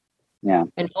 Yeah,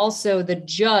 and also the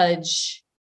judge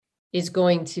is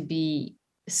going to be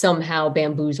somehow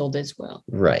bamboozled as well,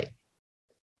 right?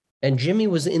 And Jimmy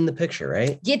was in the picture,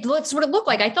 right? Yeah, that's what it looked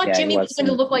like. I thought Jimmy was going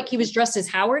to look like he was dressed as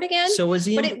Howard again. So was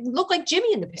he? But it looked like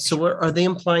Jimmy in the picture. So are they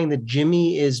implying that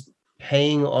Jimmy is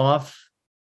paying off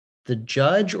the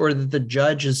judge, or that the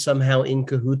judge is somehow in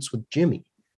cahoots with Jimmy?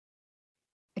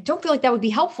 I don't feel like that would be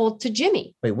helpful to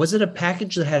Jimmy. Wait, was it a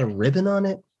package that had a ribbon on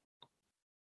it?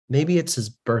 Maybe it's his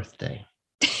birthday.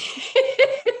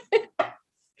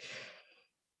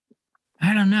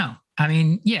 I don't know. I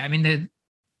mean,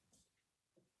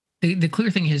 the clear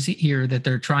thing is here that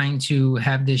they're trying to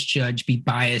have this judge be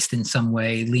biased in some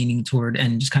way, leaning toward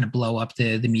and just kind of blow up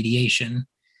the mediation.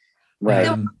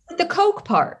 Right. The Coke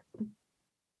part.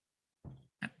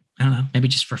 I don't know. Maybe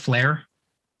just for flair.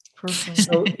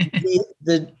 So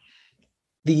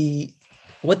the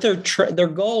what their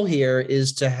goal here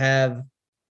is to have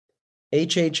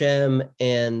HHM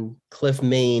and Cliff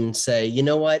Main say, you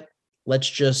know what, let's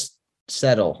just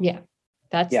settle. Yeah.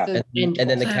 That's Yeah. And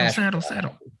then the cash.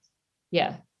 Settle.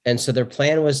 Yeah. And so their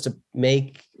plan was to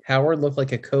make Howard look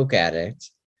like a coke addict,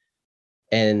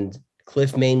 and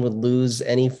Cliff Main would lose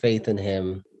any faith in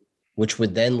him, which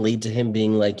would then lead to him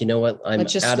being like, you know what, I'm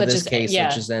out of this case.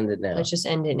 Let's just end it now. Let's just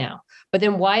end it now. But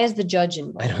then why is the judge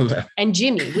involved? I don't know. And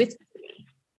Jimmy with.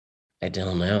 I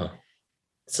don't know.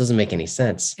 This doesn't make any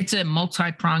sense. It's a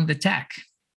multi-pronged attack,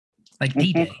 like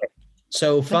D-Day.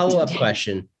 So follow-up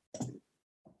question.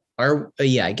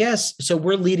 I guess. So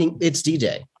we're leading. It's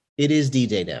D-Day. It is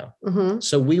D-Day now. Mm-hmm.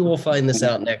 So we will find this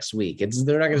out next week.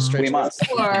 They're not going to stretch. We must.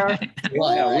 Or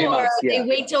Yeah. they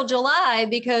wait till July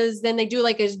because then they do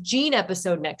like a Gene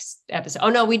episode next episode. Oh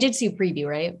no, we did see a preview,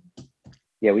 right?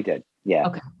 Yeah, we did. Yeah.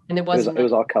 Okay. And It was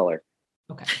all color.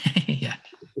 Okay. Yeah.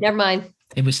 Never mind.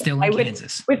 It was still in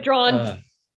Kansas. Withdrawn.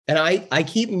 And I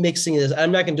keep mixing this.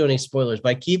 I'm not going to do any spoilers,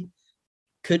 but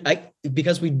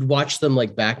because we watched them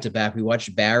like back to back. We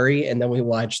watched Barry and then we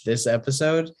watched this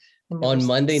episode on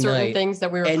Monday night. Things that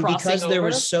we were and crossing because there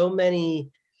were so many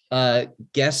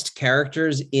guest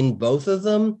characters in both of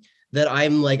them that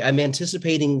I'm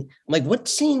anticipating. I'm like, what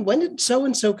scene? When did so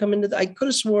and so come into? I could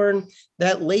have sworn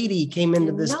that lady came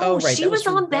into this. No, right, she was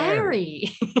on Barry.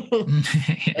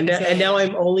 and now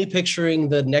I'm only picturing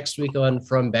the next week on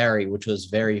From Barry, which was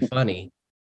very funny,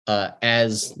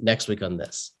 as next week on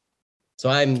this. So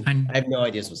I have no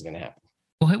idea what's going to happen.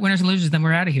 We'll hit winners and losers, then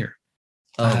we're out of here.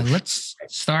 Let's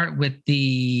start with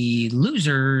the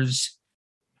losers.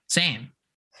 Sam.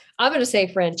 I'm going to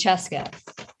say Francesca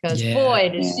because boy,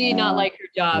 does she not like her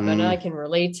job, and I can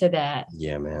relate to that.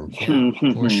 Yeah, man.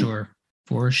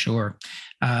 For sure.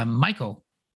 Michael.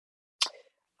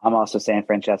 I'm also saying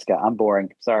Francesca. I'm boring.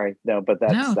 Sorry. No, but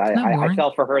that's I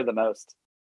fell for her the most.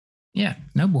 Yeah,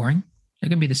 no boring. They're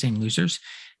going to be the same losers.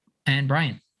 And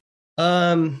Brian.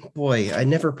 Boy, I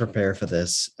never prepare for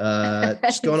this.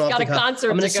 Just going off the concert.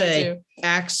 I'm going to say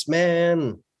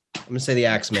Axeman. I'm going to say the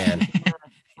Axeman.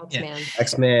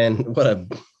 Axeman.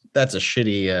 That's a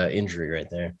shitty injury right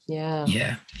there. Yeah.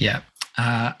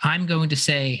 I'm going to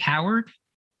say Howard.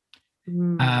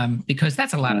 Because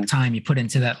that's a lot of time you put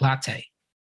into that latte.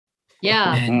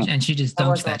 Yeah. And she just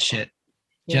dumps that shit.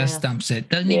 Just dumps it.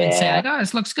 Doesn't even say like, oh,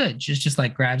 this looks good. She's just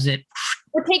like grabs it.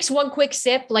 Or takes one quick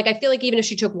sip. Like, I feel like even if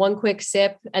she took one quick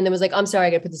sip and then was like, I'm sorry, I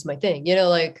got to put this in my thing. You know,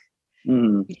 like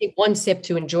you take one sip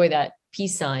to enjoy that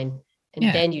peace sign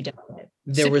and then you dump it.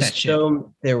 There was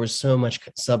so much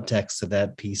subtext to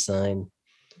that peace sign.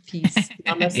 Peace. So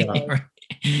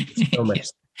much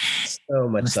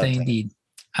subtext. Indeed.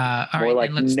 All More right,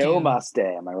 like namaste.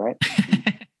 Am I right?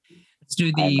 Let's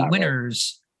do the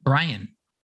winners. Right. Brian.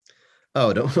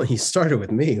 Oh, you started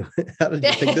with me. How did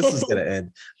you think this was going to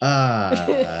end?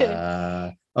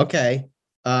 Okay.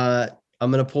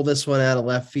 I'm going to pull this one out of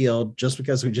left field just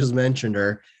because we just mentioned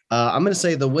her. I'm going to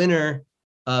say the winner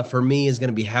for me is going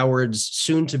to be Howard's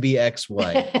soon-to-be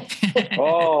ex-wife.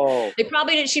 She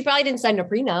probably didn't sign a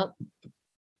prenup.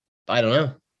 I don't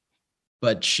know.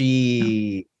 But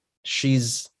she's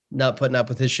not putting up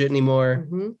with his shit anymore.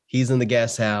 He's in the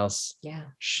guest house. Yeah.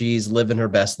 She's living her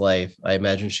best life. I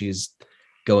imagine she's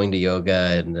going to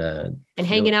yoga and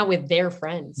hanging out with their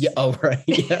friends. Yeah. Oh, right.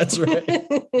 Yeah, that's right.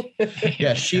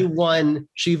 Yeah. She's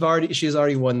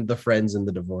already won the friends in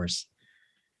the divorce.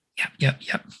 Yep.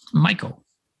 Michael.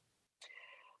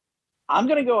 I'm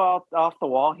going to go off the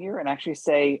wall here and actually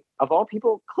say, of all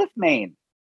people, Cliff Main,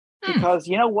 because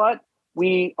you know what?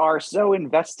 We are so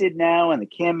invested now in the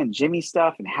Kim and Jimmy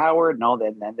stuff and Howard and all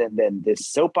that. And then this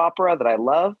soap opera that I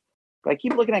love. But I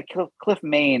keep looking at Cliff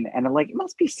Main and I'm like, it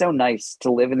must be so nice to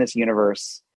live in this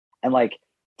universe and like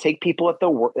take people at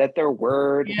their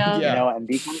word, you know, and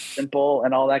be kind of simple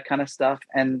and all that kind of stuff.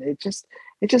 And it just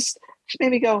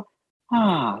made me go,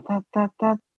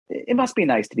 that it must be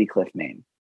nice to be Cliff Main.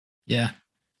 Yeah.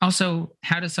 Also,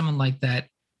 how does someone like that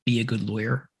be a good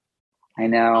lawyer? I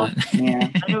know. Yeah.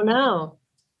 I don't know.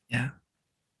 Yeah.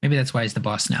 Maybe that's why he's the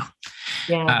boss now.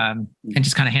 Yeah. And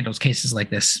just kind of handles cases like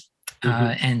this.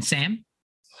 And Sam?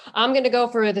 I'm going to go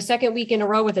for the second week in a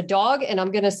row with a dog, and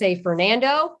I'm going to say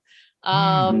Fernando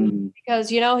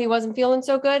because, you know, he wasn't feeling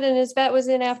so good and his vet was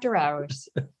in after hours.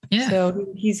 Yeah. So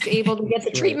he's able to get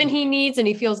the treatment he needs and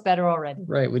he feels better already.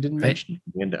 Right. We didn't mention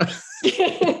Fernando.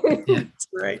 That's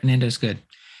right. Fernando's good.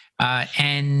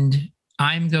 And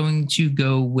I'm going to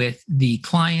go with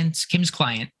Kim's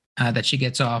client, that she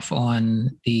gets off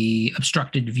on the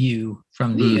obstructed view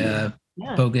from the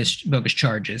bogus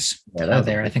charges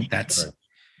there. I think that's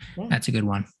a good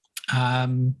one.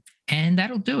 And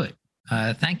that'll do it.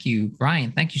 Thank you,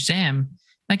 Brian. Thank you, Sam.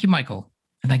 Thank you, Michael.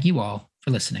 And thank you all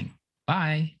for listening.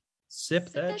 Bye. Sip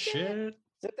that shit.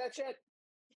 Sip that shit.